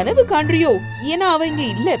நீ கனவு காண்றியோ? ஏன்னா அவ இங்க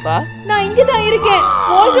இல்லப்பா. நான் இங்கதான் இருக்கேன்.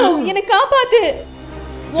 வால்டோ, என்ன காப்பாத்து.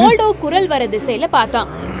 வால்டோ குரல் வர திசையில பார்த்தான்.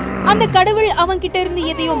 அந்த கடவுள் அவன் கிட்ட இருந்து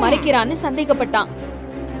எதையோ மறைக்கிறான்னு சந்தேகப்பட்டான்.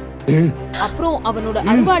 அப்புறம் அவனோட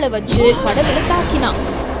அருவாளை வச்சு கடவுளை தாக்கினான்.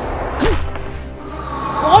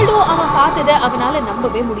 வால்டோ அவன் பார்த்தத அவனால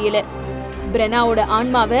நம்பவே முடியல. பிரெனாவோட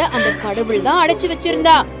ஆன்மாவை அந்த கடவுள் தான் அடைச்சு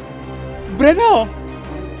வச்சிருந்தா. பிரெனா,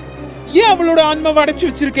 ஏன் அவளோட ஆன்மாவை அடைச்சு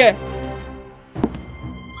வச்சிருக்க?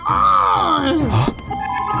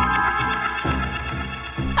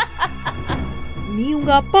 நீ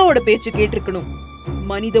உங்க அப்பாவோட பேச்சு கேட்டிருக்கணும்.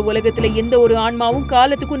 மனித உலகத்துல எந்த ஒரு ஆன்மாவும்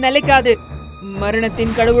காலத்துக்கும் நிலைக்காது.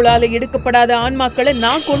 மரணத்தின் கடவுளால எடுக்கப்படாத ஆன்மாக்களை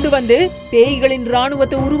நான் கொண்டு வந்து பேய்களின்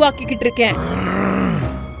ராணுவத்தை உருவாக்கிக்கிட்டு இருக்கேன்.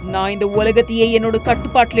 நான் இந்த உலகத்தையே என்னோட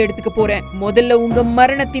கட்டுப்பாட்டுல எடுத்துக்க போறேன். முதல்ல உங்க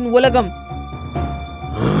மரணத்தின் உலகம்.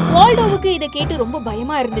 வால்டோவுக்கு இத கேட்டு ரொம்ப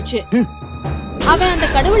பயமா இருந்துச்சு. அவன் அந்த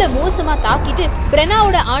கடவுளை மோசமா தாக்கிட்டு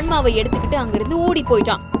பிரெனாவோட ஆன்மாவை எடுத்துக்கிட்டு அங்கிருந்து ஓடி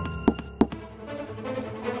போயிட்டான்.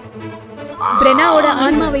 பிரெனாவோட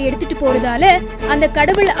ஆன்மாவை எடுத்துட்டு போறதால அந்த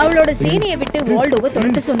கடவுள் அவளோட சேனையை விட்டு வால்டோவை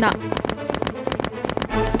துரத்த சொன்னான்.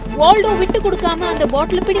 வால்டோ விட்டு கொடுக்காம அந்த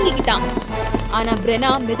பாட்டில பிடுங்கிக்கிட்டான். ஆனா பிரெனா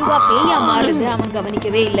மெதுவா பேயா மாறுது அவன்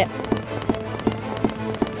கவனிக்கவே இல்ல.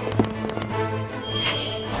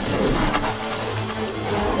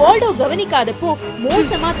 வால்டோ கவனிக்காதப்போ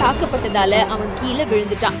மோசமா தாக்கப்பட்டதால அவன் கீழே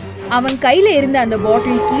விழுந்துட்டான். அவன் கையில இருந்த அந்த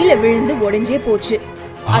பாட்டில் கீழே விழுந்து உடைஞ்சே போச்சு.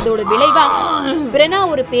 அதோட விளைவா பிரெனா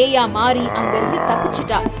ஒரு பேயா மாறி அங்கிருந்து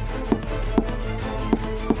தப்பிச்சுட்டா.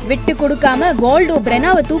 விட்டு கொடுக்காம வால்டோ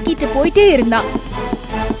பிரெனாவை தூக்கிட்டு போயிட்டே இருந்தான்.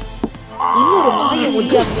 இன்னொரு மாய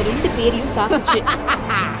ஒளி அவங்க 2 பேரையும் தாக்குச்சு.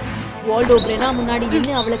 வால்டோ பிரெனா முன்னாடி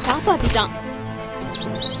நின்னு அவளை காப்பாத்திட்டான்.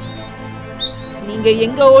 நீங்க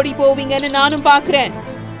எங்க ஓடி போவீங்கன்னு நானும் பாக்குறேன்.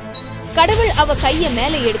 கடவுள் அவ கைய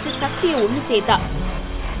மேல எடுத்து சக்தியை ஒண்ணு சேர்த்தா.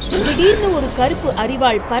 திடீர்னு ஒரு கருப்பு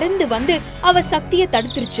அரிவாள் பறந்து வந்து அவ சக்தியை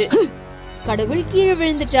தடுத்துருச்சு. கடவுள் கீழே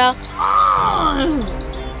விழுந்துட்டா.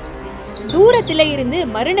 தூரத்தில இருந்து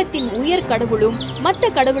மரணத்தின் உயர் கடவுளும் மத்த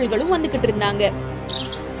கடவுள்களும் வந்துகிட்டு இருந்தாங்க.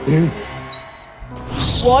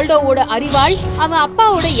 வால்டோவோட அறிவாள் அவன்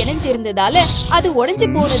அப்பாவோட இணைஞ்சிருந்ததால அது உடைஞ்சு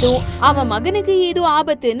போனதும் அவன் மகனுக்கு ஏதோ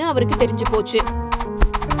ஆபத்துன்னு அவருக்கு தெரிஞ்சு போச்சு.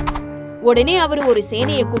 உடனே அவரு ஒரு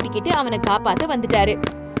சேனையை கூட்டிக்கிட்டு அவனை காப்பாத்த வந்துட்டாரு.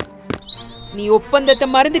 நீ ஒப்பந்தத்தை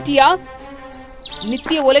மறந்துட்டியா?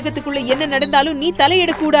 நித்திய உலகத்துக்குள்ள என்ன நடந்தாலும் நீ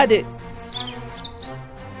தலையிடக்கூடாது.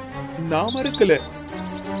 நான் மறக்கல,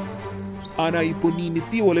 ஆனா இப்போ நீ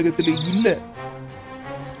நித்திய உலகத்துல இல்ல.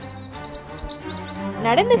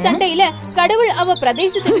 நடந்த சண்டையில கடவுள் அவ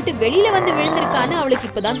பிரதேசத்தை விட்டு வெளியில வந்து விழுந்திருக்கான்னு அவளுக்கு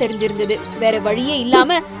இப்பதான் தெரிஞ்சிருந்தது. வேற வழியே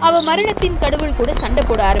இல்லாம அவ மரணத்தின் கடவுள் கூட சண்டை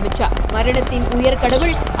போட ஆரம்பிச்சா. மரணத்தின் உயர்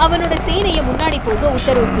கடவுள் அவனோட சேனைய முன்னாடி போக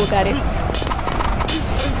உத்தரவு போட்டாரு.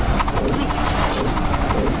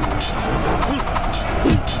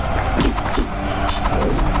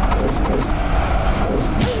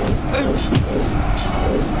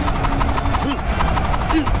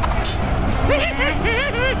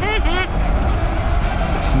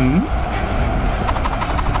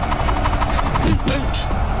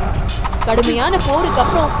 கடுமையான போருக்கு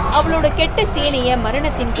அப்புறம் அவளோட கெட்ட சேனைய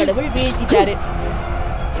மரணத்தின் கடவுள் வீழ்த்திட்டாரு.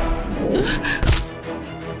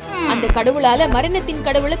 அந்த கடவுளால மரணத்தின்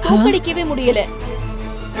கடவுளை தோக்கடிக்கவே முடியல.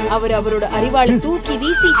 அவர் அவரோட அறிவாளை தூக்கி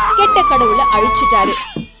வீசி கெட்ட கடவுளை அழிச்சிட்டாரு.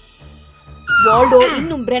 வால்டோ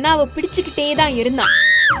இன்னும் பிரெனாவை பிடிச்சுக்கிட்டே தான் இருந்தான்.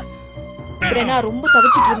 பிரெனா ரொம்ப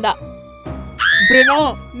தவிச்சிட்டு இருந்தா. பிரெனா,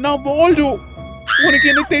 நான் வால்டோ, உனக்கு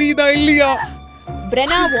என்ன தெரியுதா இல்லையா?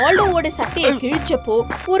 பிரெனா வால்டோவோட சட்டையை கிழிச்சப்போ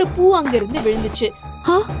ஒரு பூ அங்கிருந்து விழுந்துச்சு.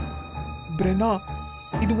 பிரெனா,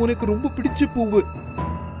 இது உனக்கு ரொம்ப பிடிச்ச பூவு,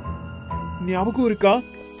 ஞாபகம் இருக்கா?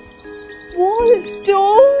 வால்டோ,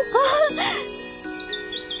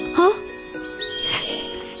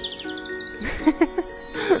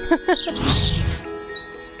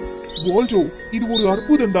 வால்டோ, இது ஒரு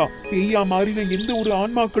அற்புதம் தான். பேயா மாறின எந்த ஒரு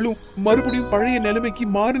ஆன்மாக்களும் மறுபடியும் பழைய நிலைமைக்கு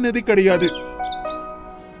மாறினதே கிடையாது.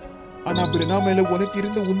 ஆனா பிரெனா மேல உனக்கு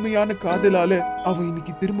இருந்த உண்மையான காதலால அவ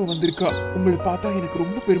இன்னைக்கு திரும்ப வந்திருக்கா. உங்களை பார்த்தா எனக்கு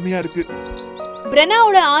ரொம்ப பெருமையா இருக்கு.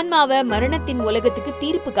 பிரெனாவோட ஆன்மாவை மரணத்தின் உலகத்துக்கு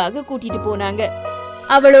தீர்ப்புக்காக கூட்டிட்டு போனாங்க.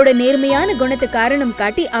 அவளோட நேர்மையான குணத்தை காரணம்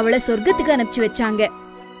காட்டி அவளை சொர்க்கத்துக்கு அனுப்பிச்சு வச்சாங்க.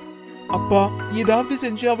 அப்பா, ஏதாவது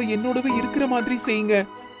செஞ்சு அவ என்னோடவே இருக்கிற மாதிரி செய்யுங்க.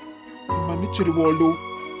 மன்னிச்சிரு வால்டோ.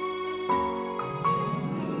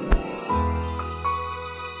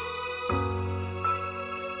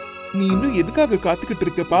 நீ இன்னும் எதுக்காக காத்துக்கிட்டு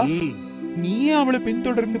இருக்கப்பா? நீயே அவளை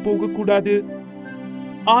பின்தொடர்ந்து போக கூடாது.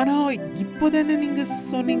 ஆனா இப்பதானே நீங்க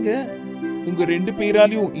சொன்னீங்க உங்க 2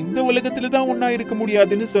 பேராலையும் இந்த உலகத்துலதான் ஒன்னா இருக்க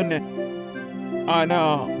முடியாதுன்னு சொன்னேன். ஆனா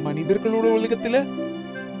மனிதர்களோட உலகத்துல?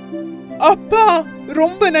 அப்பா,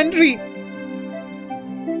 ரொம்ப நன்றி.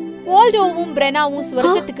 வால்டோவும் பிரெனாவும்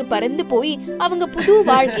ஸ்வர்க்கத்துக்கு பறந்து போய் அவங்க புது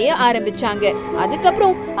வாழ்க்கைய ஆரம்பிச்சாங்க.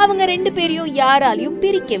 அதுக்கப்புறம் அவங்க 2 பேரையும் யாராலையும்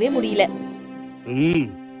பிரிக்கவே முடியல.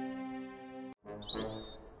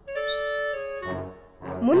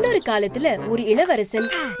 முன்னொரு காலத்துல ஒரு இளவரசன்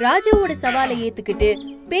ராஜாவோட சவாலை ஏத்துக்கிட்டு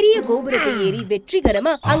பெரிய கோபுரத்தை ஏறி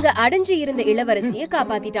வெற்றிகரமா அங்க அடைஞ்சு இருந்த இளவரசிய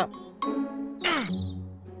காப்பாத்திட்டான்.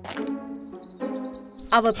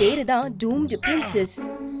 அவ பேருதான் டூம்டு பிரின்சஸ்.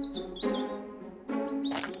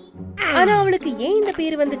 ஆனா அவளுக்கு ஏன் இந்த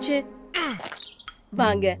பேரு வந்துச்சு?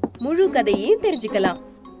 வாங்க முழு கதையையும் தெரிஞ்சுக்கலாம்.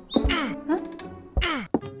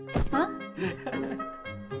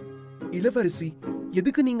 இளவரசி,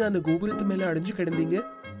 எதுக்கு நீங்க அந்த கோபுரத்து மேல அடைஞ்சு கிடந்தீங்க?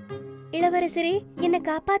 இளவரசரே, என்ன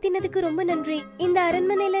காப்பாத்தினதுக்கு ரொம்ப நன்றி. இந்த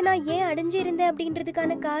அரண்மனையில நான் ஏன் அடைஞ்சு இருந்தேன்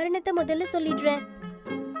அப்படின்றதுக்கான காரணத்தை முதல்ல சொல்லிடுறேன்.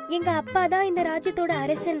 எங்க அப்பா தான் இந்த ராஜ்யத்தோட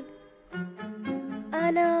அரசன்.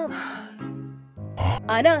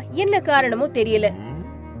 ஆனா என்ன காரணமோ தெரியல,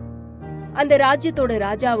 அந்த ராஜ்யத்தோட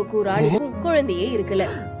ராஜாவுக்கும் ராணிக்கும் குழந்தையே இருக்கல.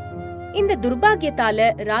 இந்த துர்பாகியத்தால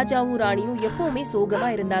ராஜாவும் ராணியும் எப்பவுமே சோகமா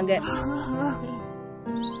இருந்தாங்க.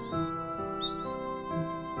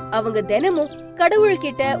 அவங்க தினமும் கடவுள்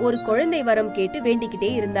கிட்ட ஒரு குழந்தை வரம் கேட்டு வேண்டிக்கிட்டே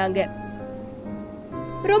இருந்தாங்க.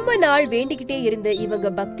 ரொம்ப நாள் வேண்டிக்கிட்டே இருந்த இவங்க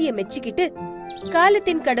பக்திய மெச்சிக்கிட்டு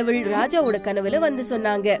காலத்தின் கடவுள் ராஜாவோட கனவுல வந்து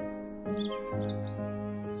சொன்னாங்க,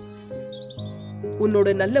 உன்னோட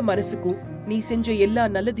நல்ல மனசுக்கும் நீ செஞ்ச எல்லா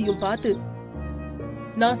நல்லதையும் பார்த்து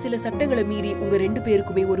நான் சில சட்டங்களை மீறி உங்க 2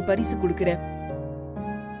 பேருக்குமே ஒரு பரிசு கொடுக்கிறேன்.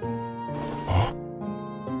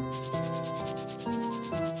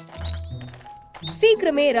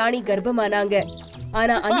 சீக்கிரமே ராணி கர்ப்பமானாங்க.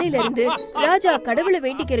 ஆனா அன்னையில இருந்து ராஜா கடவுளை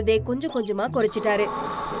வேண்டிக்கிறதே கொஞ்சம் கொஞ்சமா குறைச்சிட்டாரு.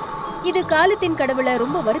 இது காலத்தின் கடவுளை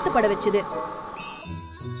ரொம்ப வருத்தப்பட வச்சது.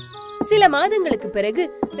 சில மாதங்களுக்கு பிறகு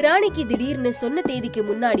ராணிக்கு திடீர்னு சொன்ன தேதிக்கு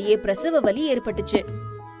முன்னாடியே பிரசவ வலி ஏற்பட்டுச்சு.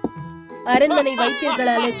 அரண்மனை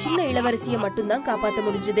வைத்தியர்களால சின்ன இளவரசிய மட்டும்தான் காப்பாத்த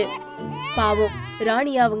முடிஞ்சது. பாவம்,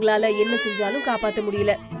 ராணி அவங்களால என்ன செஞ்சாலும் காப்பாத்த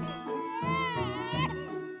முடியல.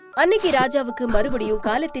 அன்னைக்கு ராஜாவுக்கு மறுபடியும்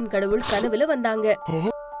காலத்தின் கடவுள் கனவுல வந்தாங்க.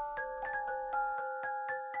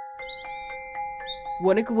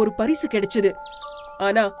 உனக்கு ஒரு பரிசு கிடைச்சது.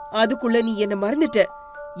 ஆனா அதுக்குள்ள நீ என்ன மறந்துட்ட.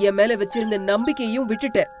 என் மேல வச்சிருந்த நம்பிக்கையும்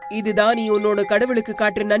விட்டுட்ட. இதுதான் நீ உன்னோட கடவுளுக்கு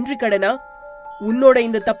காட்டுற நன்றி கடனா? உன்னோட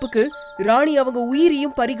இந்த தப்புக்கு ராணி அவங்க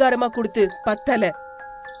உயிரையும் பரிகாரமா கொடுத்து பத்தல.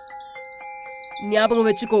 ஞாபகம்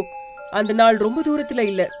வச்சுக்கோ, அந்த நாள் ரொம்ப தூரத்துல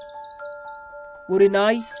இல்ல. ஒரு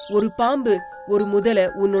நாய், ஒரு பாம்பு, ஒரு முதலை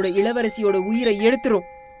உன்னோட இளவரசியோட உயிரை எடுத்துரும்.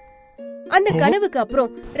 அந்த கனவுக்கு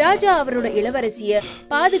அப்புறம் ராஜா அவரோட இளவரசிய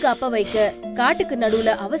பாதுகாப்பா வைக்க காட்டுக்கு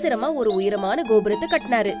நடுவுல அவசரமா ஒரு உயரமான கோபுரத்தை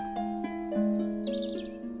கட்டினாரு.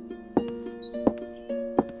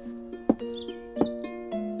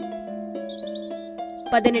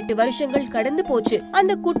 பதினெட்டு வருஷங்கள் கடந்து போச்சு.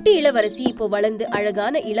 அந்த குட்டி இளவரசி இப்போ வளர்ந்து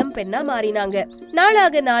அழகான இளம் பெண்ணா மாறினாங்க.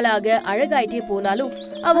 நாளாக நாளாக அழகாயிட்டே போனாலும்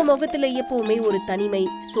அவ முகத்துல எப்பவுமே ஒரு தனிமை,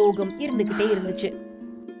 சோகம் இருந்துகிட்டே இருந்துச்சு.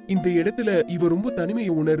 இந்த இடத்துல இவ ரொம்ப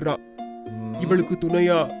தனிமையை உணர்றா. இவளுக்கு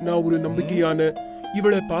துணையா நான் ஒரு நம்பிக்கையான,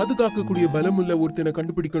 இவளை பாதுகாக்கக்கூடிய பலமுள்ள ஒருத்தனை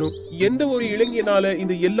கண்டுபிடிக்கணும். எந்த ஒரு இளைஞனால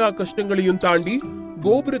இந்த எல்லா கஷ்டங்களையும் தாண்டி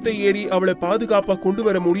கோபுரத்தை ஏறி அவளை பாதுகாப்பா கொண்டு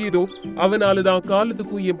வர முடியுதோ அவனாலதான்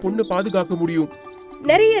காலத்துக்கும் என் பொண்ணு பாதுகாக்க முடியும்.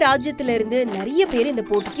 நிறைய ராஜ்யத்துல இருந்து நிறைய பேர் இந்த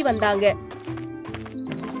போட்டிக்கு வந்தாங்க.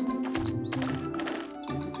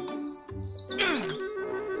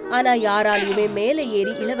 ஆனா யாராலையுமே மேலே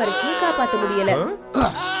ஏறி இளவரசியை காப்பாத்த முடியல.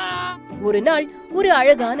 ஒரு நாள் ஒரு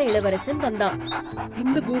அழகான இளவரசன் வந்தான்.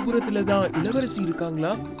 இந்த கோபுரத்துலதான் இளவரசி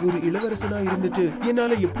இருக்காங்களா? ஒரு இளவரசனா இருந்துட்டு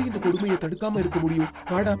என்னால எப்படி இந்த கொடுமையை தடுக்காம இருக்க முடியும்?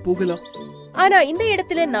 வாடா போகலாம். ஆனா இந்த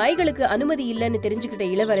இடத்துல நாய்களுக்கு அனுமதி இல்லன்னு தெரிஞ்சுக்கிட்ட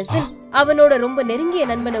இளவரசன் அவனோட ரொம்ப நெருங்கிய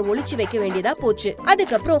நண்பனை ஒளிச்சு வைக்க வேண்டியதா போச்சு.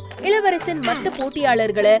 அதுக்கப்புறம் இளவரசன் மத்த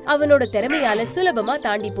போட்டியாளர்களை அவனோட திறமையால சுலபமா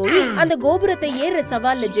தாண்டி போய் அந்த கோபுரத்தை ஏற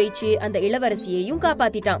சவால்ல ஜெயிச்சு அந்த இளவரசியையும்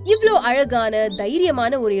காப்பாத்திட்டான். இவ்ளோ அழகான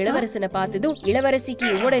தைரியமான ஒரு இளவரசனை பார்த்ததும்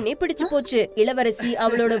இளவரசிக்கு உடனே பிடிச்சு போச்சு. இளவரசி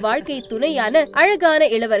அவளோட வாழ்க்கை துணையான அழகான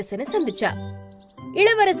இளவரசனை சந்திச்சா.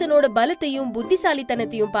 இளவரசனோட பலத்தையும்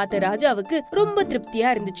புத்திசாலித்தனத்தையும் பார்த்த ராஜாவுக்கு ரொம்ப திருப்தியா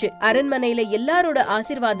இருந்துச்சு. அரண்மனையில எல்லாரோட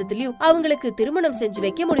ஆசீர்வாதத்திலயும் அவங்களுக்கு திருமணம் செஞ்சு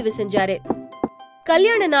வைக்க முடிவு செஞ்சாரு.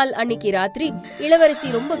 கல்யாண நாள் அன்னைக்கு ராத்திரி இளவரசி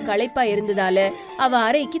ரொம்ப களைப்பா இருந்ததால அவ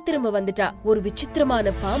அறைக்கு திரும்ப வந்துட்டா. ஒரு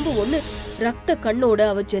விசித்திரமான பாம்பு ஒண்ணு ரத்த கண்ணோட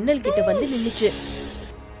அவ ஜன்னல் கிட்ட வந்து நின்னுச்சு.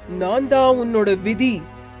 நான் தான் உன்னோட விதி.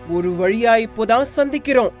 ஒரு வழியா இப்போதான்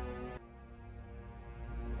சந்திக்கிறோம்.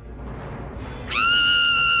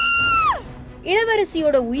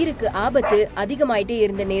 இளவரசியோட உயிருக்கு ஆபத்து அதிகமாயிட்டே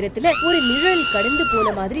இருந்த நேரத்துல ஒரு நிழல் கடந்து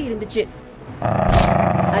போன மாதிரி இருந்துச்சு.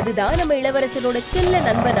 அதுதான் நம்ம இளவரசனோட செல்ல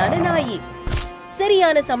நண்பனான நாயி.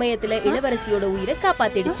 சரியான சமயத்துல இளவரசியோட உயிரை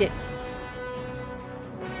காப்பாத்திடுச்சு.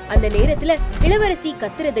 அந்த நேரத்துல இளவரசி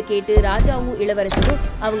கத்துறத கேட்டு ராஜாவும் இளவரசனும்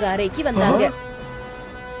அவங்க அறைக்கு வந்தாங்க.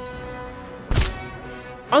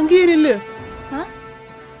 அங்கே நில்லு.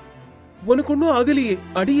 உனக்கு ஒன்னும் ஆகலையே?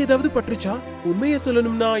 அடி ஏதாவது பற்றுச்சா? உண்மைய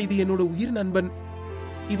சொல்லணும்னா இது என்னோட உயிர் நண்பன்.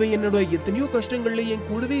 இவன் என்னோட எத்தனையோ கஷ்டங்கள்ல என்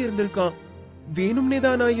கூடவே இருந்திருக்கான். வேணும்னே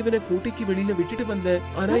தான் நான் இவனை கோட்டைக்கு வெளியில விட்டுட்டு வந்தேன்.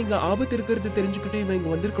 ஆனா இங்க ஆபத்து இருக்கிறது தெரிஞ்சுக்கிட்டு இவன் இங்க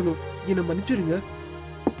வந்திருக்கணும். என்ன மன்னிச்சிருங்க.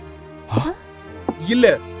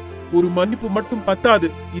 இல்ல, ஒரு மன்னிப்பு மட்டும் பத்தாது.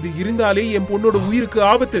 இது இருந்தாலே என் பொண்ணோட உயிருக்கு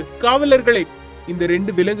ஆபத்து. காவலர்களே, இந்த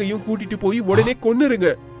 2 விலங்கையும் கூட்டிட்டு போய் உடனே கொன்னுருங்க.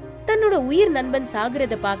 தன்னோட உயிர் நண்பன்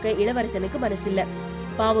சாகுறத பார்க்க இளவரசனுக்கு மனசில்ல.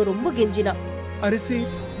 பாவம் ரொம்ப கெஞ்சினா. அரசே,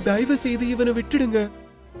 தயவு செய்து இவனை விட்டுடுங்க.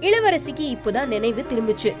 இளவரசிக்கு இப்போதான் நினைவு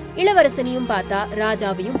திரும்பிச்சு. இளவரசனையும் பார்த்தா,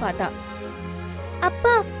 ராஜாவையும் பார்த்தா.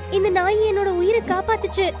 அப்பா, இந்த நாய் என்னோட உயிரை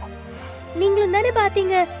காப்பாத்துச்சு. நீங்களும் தானே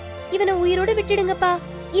பாத்தீங்க. இவனை உயிரோட விட்டுடுங்கப்பா.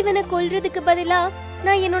 இவனை கொல்றதுக்கு பதிலா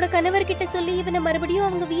நான் என்னோட கணவர்கிட்ட சொல்லி இவனை மறுபடியும்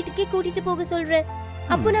அவங்க வீட்டுக்கே கூட்டிட்டு போக சொல்றேன்.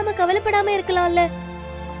 அப்போ நாம கவலைப்படாம இருக்கலாம்ல.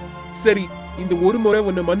 சரி, இந்த ஒரு முறை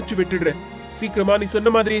உன்னை மன்னிச்சு விட்டுடுறேன். சீக்கிரமா நீ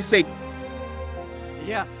சொன்ன மாதிரியே செய்.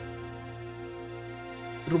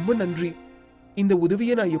 ரொம்ப நன்றி. இந்த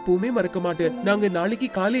உதவியை நான் எப்பவுமே மறக்க மாட்டேன். நாங்க நாளைக்கு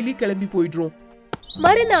காலையிலே கிளம்பி போயிடுறோம்.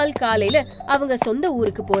 மறுநாள் காலையில அவங்க சொந்த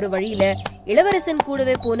ஊருக்கு போற வழியில இளவரசன்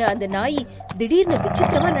கூடவே போன அந்த நாய் திடீர்னு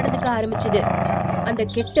விசித்திரமா நடந்துக்க ஆரம்பிச்சது. அந்த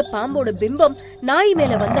கெட்ட பாம்போட பிம்பம் நாய்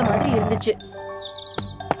மேல வந்த மாதிரி இருந்துச்சு.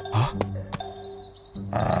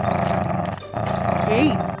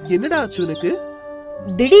 ஏய், என்னடா ஆச்சு உனக்கு?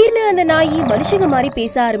 திடீர்னு அந்த நாய் மனுஷங்க மாதிரி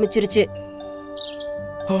பேச ஆரம்பிச்சிருச்சு.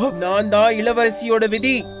 நான் தான் இளவரசியோட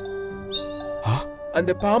விதி.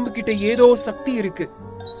 அந்த பாம்பு கிட்ட ஏதோ சக்தி இருக்கு.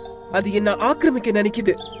 அது என்ன ஆக்கிரமிக்க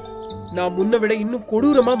நினைக்குது. நான் முன்ன விட இன்னும்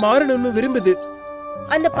கொடூரமா மாறணும்னு விரும்புது.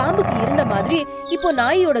 அந்த பாம்புக்கு இருந்த மாதிரி இப்போ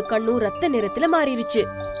நாயோட கண்ணும் ரத்த நிறத்துல மாறிடுச்சு.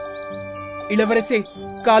 இளவரசே,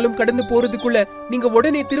 காலம் கடந்து போறதுக்குள்ள நீங்க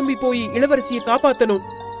உடனே திரும்பி போய் இளவரசியை காப்பாத்தணும்.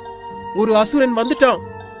 ஒரு அசுரன் வந்துட்டான்.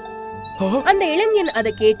 அந்த இளைஞன்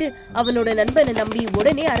அதை கேட்டு அவனோட நண்பனை நம்பி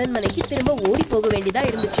உடனே அரண்மனைக்கு திரும்ப ஓடி போக வேண்டியதா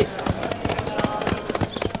இருந்துச்சு.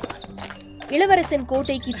 இளவரசன்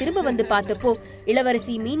கோட்டைக்கு திரும்ப வந்து பார்த்தப்போ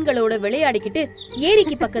இளவரசி மீன்களோட விளையாடிக்கிட்டு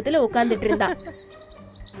ஏரிக்கு பக்கத்துல உட்கார்ந்துட்டு இருந்தா.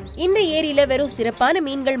 இந்த ஏரியில வெறும் சிறப்பான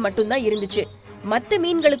மீன்கள் மட்டும்தான் இருந்துச்சு. மத்த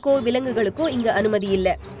மீன்களுக்கோ விலங்குகளுக்கோ இங்க அனுமதி இல்ல.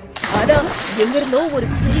 ஆனா எங்கிருந்தோ ஒரு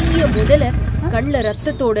பெரிய முதலை கண்ணுல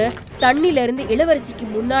ரத்தத்தோட தண்ணில இருந்து இளவரசிக்கு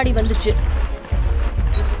முன்னாடி வந்துச்சு.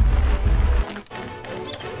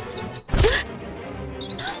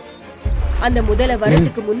 அந்த முதலை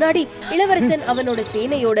வரதுக்கு முன்னாடி இளவரசன் அவனோட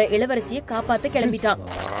சேனையோட இளவரசிய காப்பாத்த கிளம்பிட்டான்.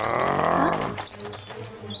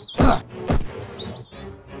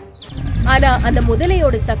 ஆனா அந்த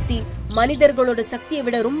முதலையோட சக்தி மனிதர்களோட சக்தியை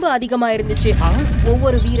விட ரொம்ப அதிகமா இருந்துச்சு.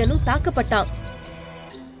 ஒவ்வொரு வீரனும் தாக்கப்பட்டான்.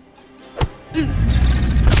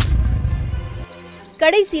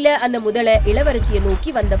 கடைசியில அந்த முதலை இளவரசிய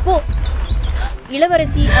நோக்கி வந்தப்போ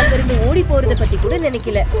இளவரசி அங்கிருந்து ஓடி போறத பத்தி கூட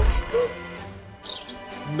நினைக்கல.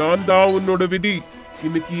 நான் தான் உன்னோட விதி,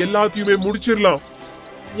 இன்னைக்கு எல்லாத்தையுமே முடிச்சிடலாம்.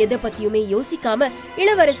 எதை பத்தியுமே யோசிக்காம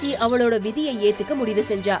இளவரசி அவளோட விதியை ஏத்துக்க முடிவு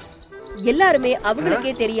செஞ்சா. எல்லாருமே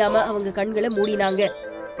அவங்களுக்கே தெரியாம அவங்க கண்களை மூடினாங்க.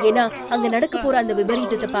 ஏன்னா அங்க நடக்க போற அந்த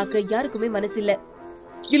விபரீதத்தை பார்க்க யாருக்குமே மனசில்ல.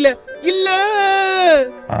 இல்ல இல்ல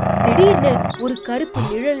திடீர்னு ஒரு கருப்பு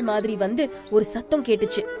நிழல் மாதிரி வந்து ஒரு சத்தம்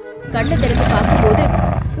கேட்டுச்சு. கண்ணை திறந்து பார்க்கும்போது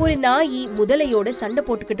ஒரு நாயி முதலையோட சண்டை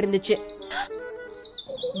போட்டுக்கிட்டு இருந்துச்சு.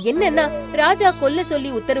 என்னன்னா ராஜா கொல்ல சொல்லி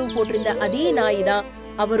உத்தரவு போட்டிருந்த அதே நாய் தான்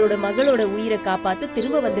அவரோட மகளோட உயிரை காப்பாத்து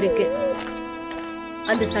திரும்ப வந்திருக்கு.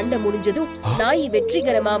 அந்த சண்டை முடிஞ்சதும் நாய்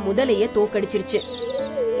வெற்றிகரமா முதலைய தோக்கடிச்சிருச்சு.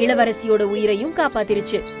 இளவரசியோட உயிரையும்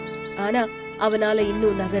காப்பாத்திருச்சு. ஆனா அவனால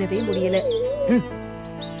இன்னும் நகரவே முடியல.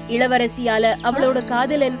 இளவரசியால அவளோட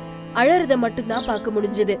காதலன் அழறத மட்டும்தான் பார்க்க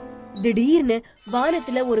முடிஞ்சது. திடீர்னு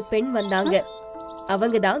வானத்துல ஒரு பெண் வந்தாங்க.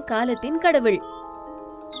 அவங்கதான் காலத்தின் கடவுள்.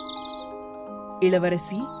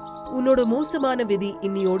 இளவரசி, உன்னோட மோசமான விதி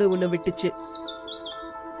இன்னியோட உன்னை விட்டுச்சு.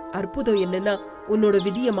 அற்புதம் என்னன்னா உன்னோட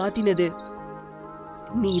விதிய மாத்தினது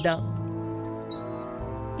நீதான்.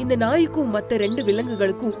 இந்த நாய்க்கும் மத்த 2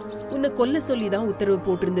 விலங்குகளுக்கும் உன்னை கொல்ல சொல்லிதான் உத்தரவு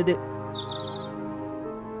போட்டிருந்தது.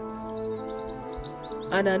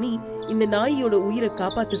 ஆனா நீ இந்த நாயோட உயிரை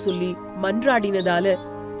காப்பாத்த சொல்லி மன்றாடினதால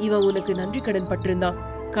இவன் உனக்கு நன்றி கடன் பட்டிருந்தான்.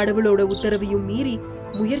 கடவுளோட உத்தரவையும் மீறி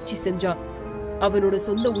முயற்சி செஞ்சான். அவனோட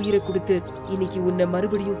சொந்த உயிரை கொடுத்து இன்னைக்கு உன்னை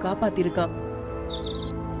மறுபடியும் காப்பாத்திருக்கான்.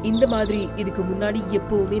 இந்த மாதிரி இதுக்கு முன்னாடி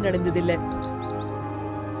எப்பவுமே நடந்ததில்ல.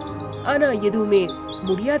 ஆனா எதுவுமே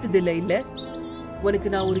முடியாததில்ல. இல்ல, உனக்கு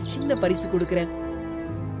நான் ஒரு சின்ன பரிசு கொடுக்கறேன்.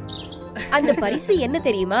 அந்த பரிசு என்ன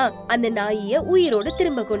தெரியுமா? அந்த நாயை உயிரோட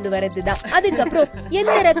திரும்ப கொண்டு வரதுதான். அதுக்கப்புறம்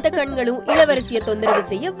எந்த ரத்த கண்களும் இளவரசிய தொந்தரவு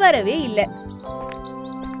செய்ய வரவே இல்லை.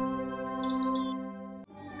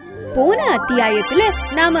 போன அத்தியாயத்துல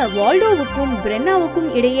நாம வால்டோவுக்கும் பிரென்னாவுக்கும்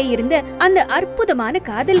இடையே இருந்த அந்த அற்புதமான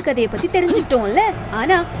காதல் கதையை பத்தி தெரிஞ்சுட்டோம்ல.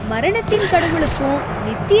 ஆனா மரணத்தின் கடவுளுக்கும்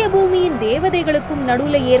நித்திய பூமியின் தேவதைகளுக்கும்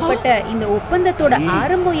நடுவுல ஏற்பட்ட இந்த ஒப்பந்தத்தோட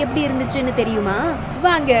ஆரம்பம் எப்படி இருந்துச்சுன்னு தெரியுமா?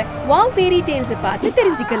 வாங்க வாவ் ஃபேரி டேல்ஸ் பார்த்து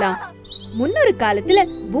தெரிஞ்சுக்கலாம். முன்னொரு காலத்துல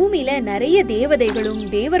பூமியில நிறைய தேவதைகளும்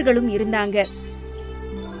தேவர்களும் இருந்தாங்க.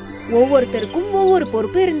 ஒவ்வொருத்தருக்கும் ஒவ்வொரு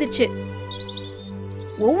பொறுப்பு இருந்துச்சு.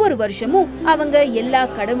 ஒவ்வொரு வருஷமும் அவங்க எல்லா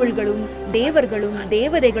கடவுள்களும் தேவர்களும்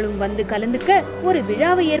தேவதைகளும் வந்து கலந்துக்க ஒரு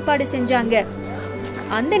விழாவை ஏற்பாடு செஞ்சாங்க.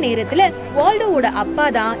 அந்த நேரத்துல வால்டோவோட அப்பா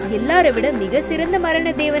தான் எல்லாரை விட மிக சிறந்த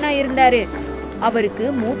மரண தேவனா இருந்தாரு. அவருக்கு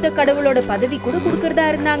மூத்த கடவுளோட பதவி கூட கொடுக்கறதா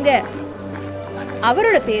இருந்தாங்க.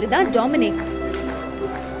 அவரோட பேரு தான் டாமினிக்.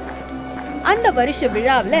 அந்த வருஷ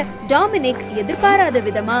விழாவுல டாமினிக் எதிர்பாராத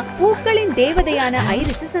விதமா பூக்களின் தேவதையான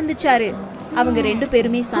ஐரிஸ சந்திச்சாரு. அவங்க 2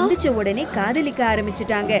 பேருமே சந்திச்ச உடனே காதலிக்க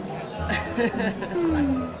ஆரம்பிச்சுட்டாங்க.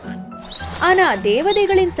 ஆனா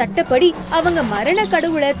தேவதைகளின் சட்டப்படி அவங்க மரண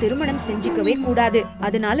கடவுளை திருமணம் செஞ்சுக்கவே கூடாது.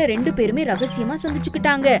 அதனால 2 பேருமே ரகசியமா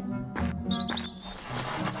சந்திச்சுக்கிட்டாங்க.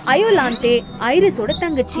 அயோலாந்தே ஐரிஸோட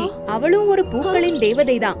தங்கச்சி. அவளும் ஒரு பூக்களின்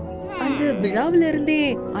தேவதை தான். அந்த விழாவில இருந்தே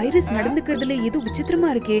ஐரிஸ் நடந்துக்கிறதுல ஏதோ விசித்திரமா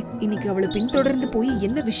இருக்கே. இன்னைக்கு அவளை பின்தொடர்ந்து போய்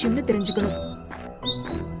என்ன விஷயம்னு தெரிஞ்சுக்கணும்.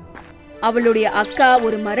 அவளுடைய அக்கா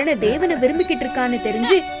ஒரு மரண தேவனை விரும்பிக்கிட்டு இருக்கான்னு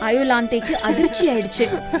தெரிஞ்சு அயோலாந்தேக்கு அதிர்ச்சி ஆயிடுச்சு.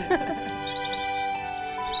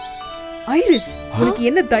 ஐரிஸ், உனக்கு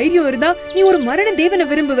என்ன தைரியம் இருந்தா நீ ஒரு மரண தேவனை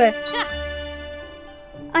விரும்புவ?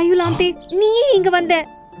 அயோலாந்தே, நீயே இங்க வந்த?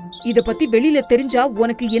 இத பத்தி வெளியில தெரிஞ்சா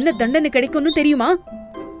உனக்கு என்ன தண்டனை கிடைக்கும்னு தெரியுமா?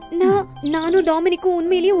 நானும் டாமினிக்கும்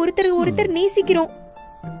உண்மையிலேயே ஒருத்தர் நேசிக்கிறோம்.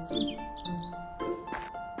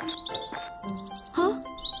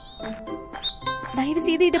 தயவு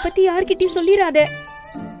செய்து இத பத்தி யார்கிட்டயும் சொல்லிராத.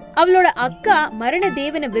 அவளோட அக்கா மரண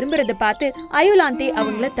தேவனை விரும்புறத பார்த்து அயோலாந்தே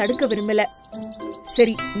அவங்கள தடுக்க விரும்பல.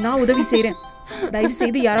 சரி, நான் உதவி செய்யறேன். தயவு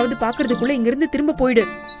செய்து யாராவது பாக்குறதுக்குள்ள இங்க இருந்து திரும்ப போயிடு.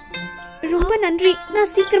 ரொம்ப நன்றி,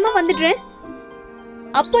 நான் சீக்கிரமா வந்துடுறேன்.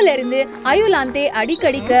 அப்பல இருந்து அயோலாந்தே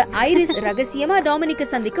அடிக்கடிக்க ஐரிஸ் ரகசியமா டாமினிக்க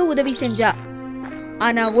சந்திக்க உதவி செஞ்சா.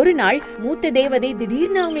 ஆனா ஒரு நாள் மூத்த தேவதை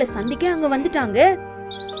திடீர்னு அவங்கள சந்திக்க அங்க வந்துட்டாங்க.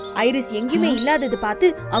 ஐரிஸ் எங்கேயுமே இல்லாதது பார்த்து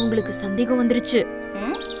அவங்களுக்கு சந்தேகம் வந்துருச்சு.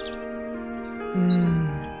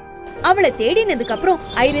 அவளை தேடினதுக்கு அப்புறம்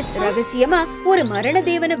ஐரிஸ் ரகசியமா ஒரு மரண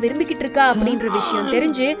தேவனை விரும்பிக்கிட்டு இருக்கா அப்படின்ற விஷயம்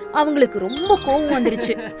தெரிஞ்சு அவங்களுக்கு ரொம்ப கோபம்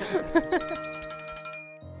வந்துருச்சு.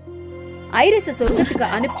 ஐரிஸ சொர்க்கத்துக்கு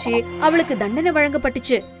அனுப்பிச்சு அவளுக்கு தண்டனை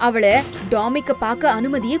வழங்கப்பட்டுச்சு. அவளை டாமிக்க பார்க்க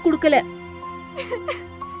அனுமதியே கொடுக்கல.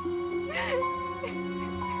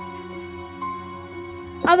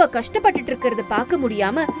 அவ கஷ்டப்பட்டுட்டு இருக்கிறத பார்க்க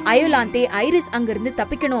முடியாம அயோலாந்தே ஐரிஸ் அங்கிருந்து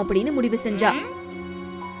தப்பிக்கணும் அப்படின்னு முடிவு செஞ்சா.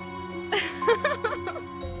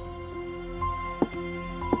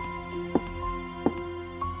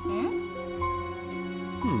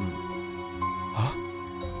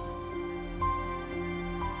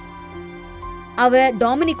 அவ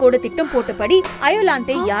டாமினிக்கோட திட்டம் போட்டபடி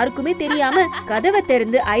அயோலாந்தே யாருக்குமே தெரியாம கதவை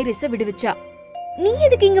திறந்து ஐரிஸ விடுவிச்சா. நீ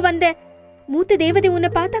எதுக்கு இங்க வந்த? மூத்த தேவதை உன்னை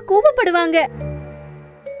பார்த்தா கோபப்படுவாங்க.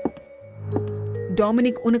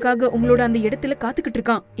 டாமினிக் உனக்காக உங்களோட அந்த இடத்துல காத்துக்கிட்டு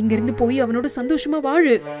இருக்கான். இங்க இருந்து போய் அவனோட சந்தோஷமா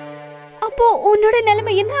வாழு. அப்போ உன்னோட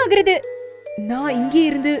நிலைமை என்ன ஆகுறது? நான் இங்கே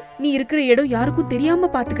இருந்து நீ இருக்கிற இடம் யாருக்கும்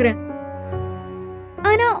தெரியாம பாத்துக்கிறேன்.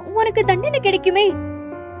 ஆனா உனக்கு தண்டனை கிடைக்குமே.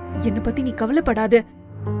 என்ன பத்தி நீ கவலைப்படாத.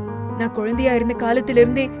 நான் குழந்தையா இருந்த காலத்துல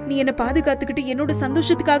இருந்தே நீ என்ன பாதுகாத்துக்கிட்டு என்னோட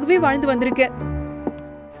சந்தோஷத்துக்காகவே வாழ்ந்து வந்திருக்க.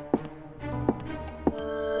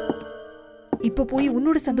 இப்ப போய்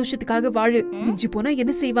உன்னோட சந்தோஷத்துக்காக வாழு. மிஞ்சி போனா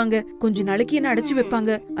என்ன செய்வாங்க? கொஞ்ச நாளைக்கு என்ன அடைச்சு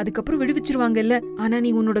வைப்பாங்க, அதுக்கப்புறம் விடுவிச்சிருவாங்கல்ல. ஆனா நீ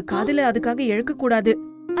உன்னோட காதல அதுக்காக இழக்க கூடாது.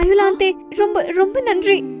 அயோலாந்தே, ரொம்ப ரொம்ப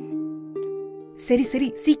நன்றி. சரி சரி,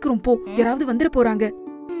 சீக்கிரம் போ, யாராவது வந்துட போறாங்க.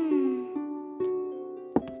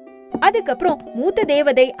 அதுக்கப்புறம் மூத்த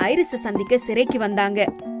தேவதை ஐரிஸ சந்திக்க சிறைக்கு வந்தாங்க.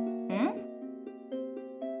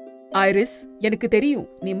 ஐரிஸ், எனக்கு தெரியும்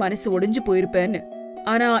நீ மனசு உடைஞ்சு போயிருப்பேன்னு.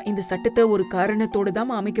 ஆனா இந்த சட்டத்தை ஒரு காரணத்தோட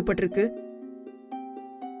தான் அமைக்கப்பட்டிருக்கு.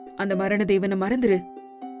 அந்த மரண தேவனை மறந்துரு.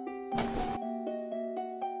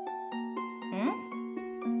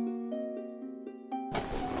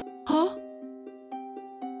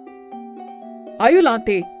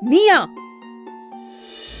 அயோலாந்தே, நீயா?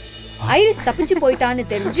 ஐரிஸ் தப்பிச்சு போயிட்டான்னு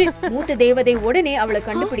தெரிஞ்சு மூத்த தேவதை உடனே அவளை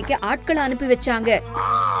கண்டுபிடிக்க ஆட்களை அனுப்பி வச்சாங்க.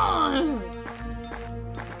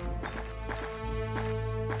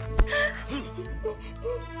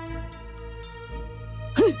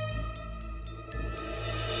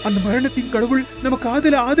 அந்த மரணத்தின் கடவுள் நம்ம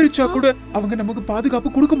காதல ஆதரிச்சா கூட அவங்க நமக்கு பாதுகாப்பு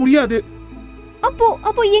கொடுக்க முடியாது.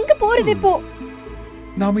 அப்போ எங்க போறது இப்போ?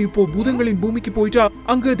 நாம இப்போ பூதங்களின் பூமிக்கு போயிட்டா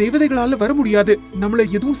அங்க தேவதைகளால வர முடியாது. நம்மள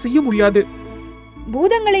எதுவும் செய்ய முடியாது.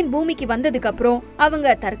 பூதங்களின் பூமிக்கு வந்ததுக்கு அப்புறம்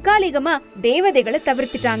அவங்க தற்காலிகமா தேவதைகளை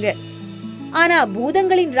தவிர்த்துட்டாங்க. ஆனா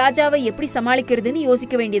பூதங்களின் ராஜாவை எப்படி சமாளிக்கிறதுன்னு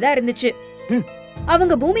யோசிக்க வேண்டியதா இருந்துச்சு.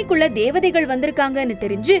 அவங்க பூமிக்குள்ள தேவதைகள் வந்திருக்காங்கன்னு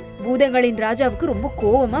தெரிஞ்சு பூதங்களின் ராஜாவுக்கு ரொம்ப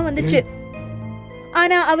கோவமா வந்துச்சு.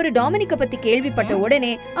 ஆனா அவரு டாமினிக்க பத்தி கேள்விப்பட்ட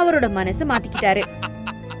உடனே அவரோட மனசை மாத்திக்கிட்டாரு.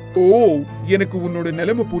 ஓ, எனக்கு உன்னோட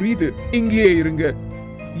நிலைமை புரியுது. இங்கேயே இருங்க.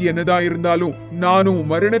 என்னதான் இருந்தாலும் நானும்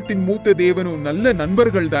மரணத்தின் மூத்த தேவனும் நல்ல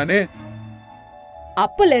நண்பர்கள் தானே.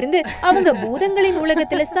 அப்பல இருந்து அவங்க பூதங்களின்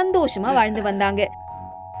உலகத்துல சந்தோஷமா வாழ்ந்து வந்தாங்க.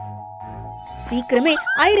 சீக்கிரமே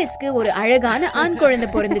ஐரிஸ்க்கு ஒரு அழகான ஆண் குழந்தை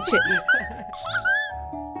பிறந்துச்சு.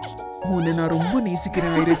 உன்னை நான் ரொம்ப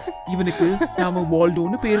நேசிக்கிறேன் ஐரிஸ். இவனுக்கு நாம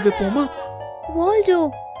வால்டோன்னு பேர் வைப்போமா? வால்டோ,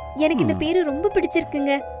 எனக்கு இந்த பேரு ரொம்ப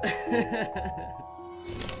பிடிச்சிருக்குங்க.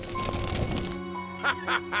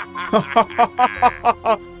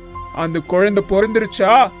 அந்த குழந்தை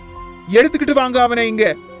பிறந்துருச்சா? எடுத்துக்கிட்டு வாங்க அவனை இங்க.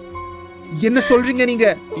 என்ன சொல்றீங்க நீங்க?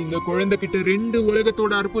 இந்த குழந்தை கிட்ட 2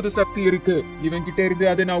 உலகத்தோட அற்புத சக்தி இருக்கு. இவன் கிட்ட இருந்து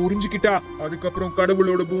அதை நான் உறிஞ்சிக்கிட்டா அதுக்கப்புறம்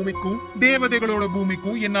கடவுளோட பூமிக்கும் தேவதைகளோட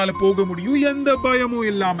பூமிக்கும் என்னால போக முடியும், எந்த பயமும்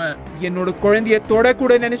இல்லாம. என்னோட குழந்தைய தொட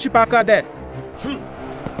கூட நினைச்சு பார்க்காத.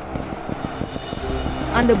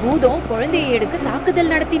 அந்த பூதம் குழந்தையை எடுக்க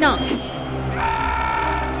தாக்குதல் நடத்தினான்.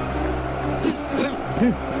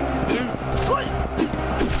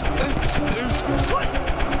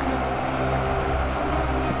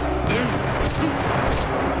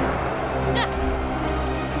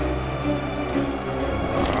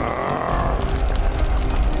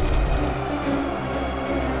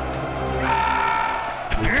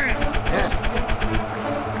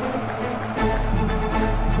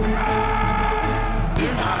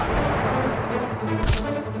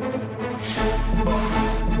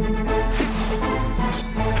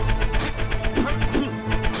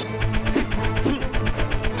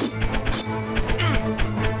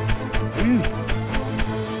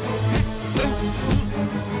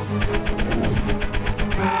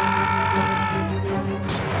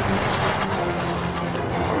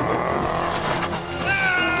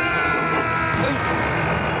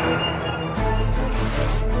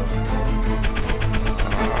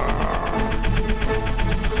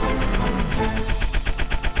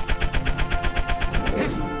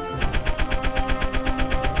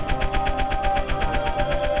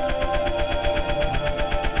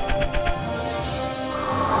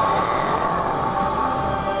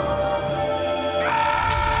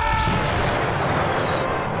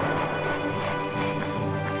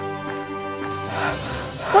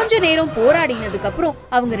 கொஞ்ச நேரம் போராடினதுக்கு அப்புறம்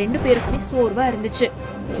அவங்க 2 பேருக்குமே சோர்வா இருந்துச்சு.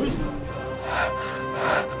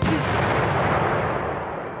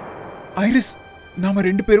 ஐரிஸ், நாம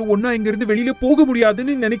 2 பேரும் ஒன்னா இங்க இருந்து வெளியில போக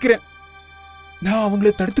முடியாதுன்னு நினைக்கிறேன். நான்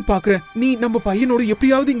அவங்கள தடுத்து பாக்குறேன். நீ நம்ம பையனோட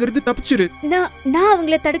எப்படியாவது இங்க இருந்து தப்பிச்சிரு. நான்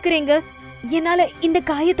அவங்கள தடுக்கிறேங்க. என்னால இந்த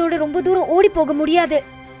காயத்தோட ரொம்ப தூரம் ஓடி போக முடியாது.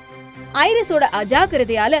 ஐரிஸோட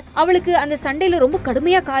அஜாக்கிரதையால அவளுக்கு அந்த சண்டையில ரொம்ப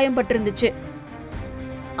கடுமையா காயம் பட்டிருந்துச்சு.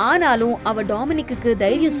 ஆனாலும் அவ டாமினிக்கு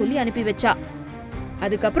தைரியம் சொல்லி அனுப்பி வச்சா.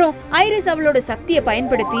 அதுக்கப்புறம் ஐரிஸ் அவளோட சக்தியை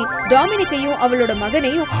பயன்படுத்தி டாமினிக்கையும் அவளோட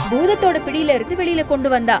மகனையும் பூதத்தோட பிடியில இருந்து வெளியில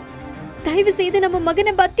கொண்டு வந்தா. தயவு செய்து நம்ம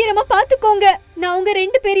மகனை பத்திரமா பாத்துக்கோங்க. நான் உங்க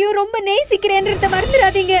 2 பேரையும் ரொம்ப நேசிக்கிறேன்றத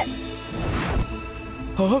மறந்துடாதீங்க.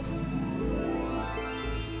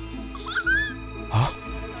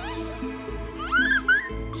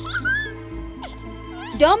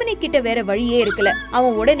 டாமினிக் கிட்ட வேற வழியே இருக்கல.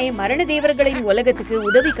 அவன் உடனே மரண தேவர்களின் உலகத்துக்கு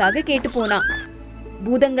உதவிக்காக கேட்டு போனான்.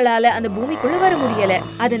 பூதங்களால அந்த பூமிக்குள்ள வர முடியல.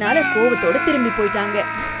 அதனால கோவத்தோட திரும்பி போயிட்டாங்க.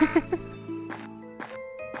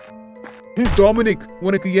 டாமினிக்,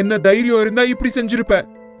 உனக்கு என்ன தைரியம் இருந்தா இப்படி செஞ்சிருப்ப?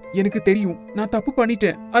 எனக்கு தெரியும், நான் தப்பு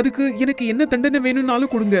பண்ணிட்டேன். அதுக்கு எனக்கு என்ன தண்டனை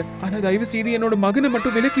வேணும்னாலும் கொடுங்க. ஆனா தயவு செய்து என்னோட மகனை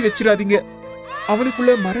மட்டும் விலக்கி வச்சிடாதீங்க.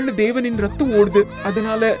 அவனுக்குள்ள மரண தேவனின் ரத்தம் ஓடுது.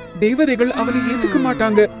 அதனால தேவதைகள் அவனை ஏத்துக்க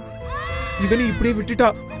மாட்டாங்க. இவனை இப்படியே விட்டுட்டா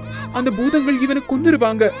அந்த பூதங்கள் இவனை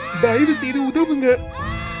கொன்னுருவாங்க. தயவு செய்து உதவுங்க.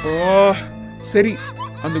 சரி,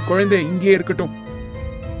 அந்த குழந்தை இங்கே இருக்கட்டும்.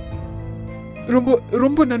 ரொம்ப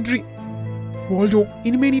ரொம்ப நன்றி வால்டோ.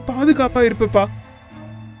 இனிமே நீ பாதுகாப்பா இருப்பப்பா.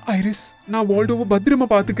 ஐரிஸ், நான் வால்டோவை பத்திரமா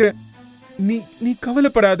பாத்துக்கிறேன். நீ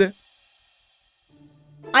கவலைப்படாத.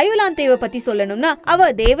 அயோலாந்தேவை பத்தி சொல்லணும்னா,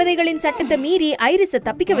 அவ தேவதைகளின் சட்டத்தை மீறி ஐரிஸ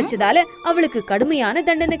தப்பிக்க வச்சதால அவளுக்கு கடுமையான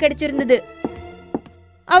தண்டனை கிடைச்சிருந்தது.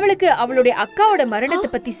 அவளுக்கு அவளுடைய அக்காவோட மரணத்தை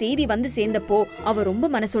பத்தி செய்தி வந்து சேர்ந்தப்போ அவ ரொம்ப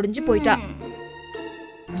மனசொடிஞ்சு போயிட்டா.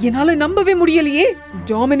 என்னால நம்பவே முடியலையே.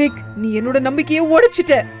 டாமினிக், நீ என்னோட நம்பிக்கையை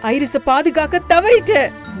உடைச்சிட்ட. ஐரிஸ பாதுகாக்க தவறிட்ட.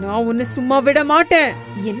 நான் உன்னை சும்மா விட மாட்டேன்.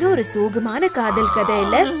 என்ன ஒரு சோகமான காதல் கதை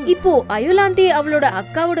இல்ல? இப்போ அயோலாந்தே அவளோட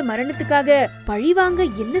அக்காவோட மரணத்துக்காக பழி வாங்க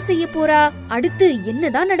என்ன செய்ய போறா? அடுத்து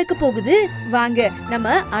என்னதான் நடக்க போகுது? வாங்க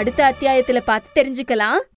நம்ம அடுத்த அத்தியாயத்துல பார்த்து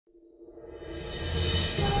தெரிஞ்சுக்கலாம்.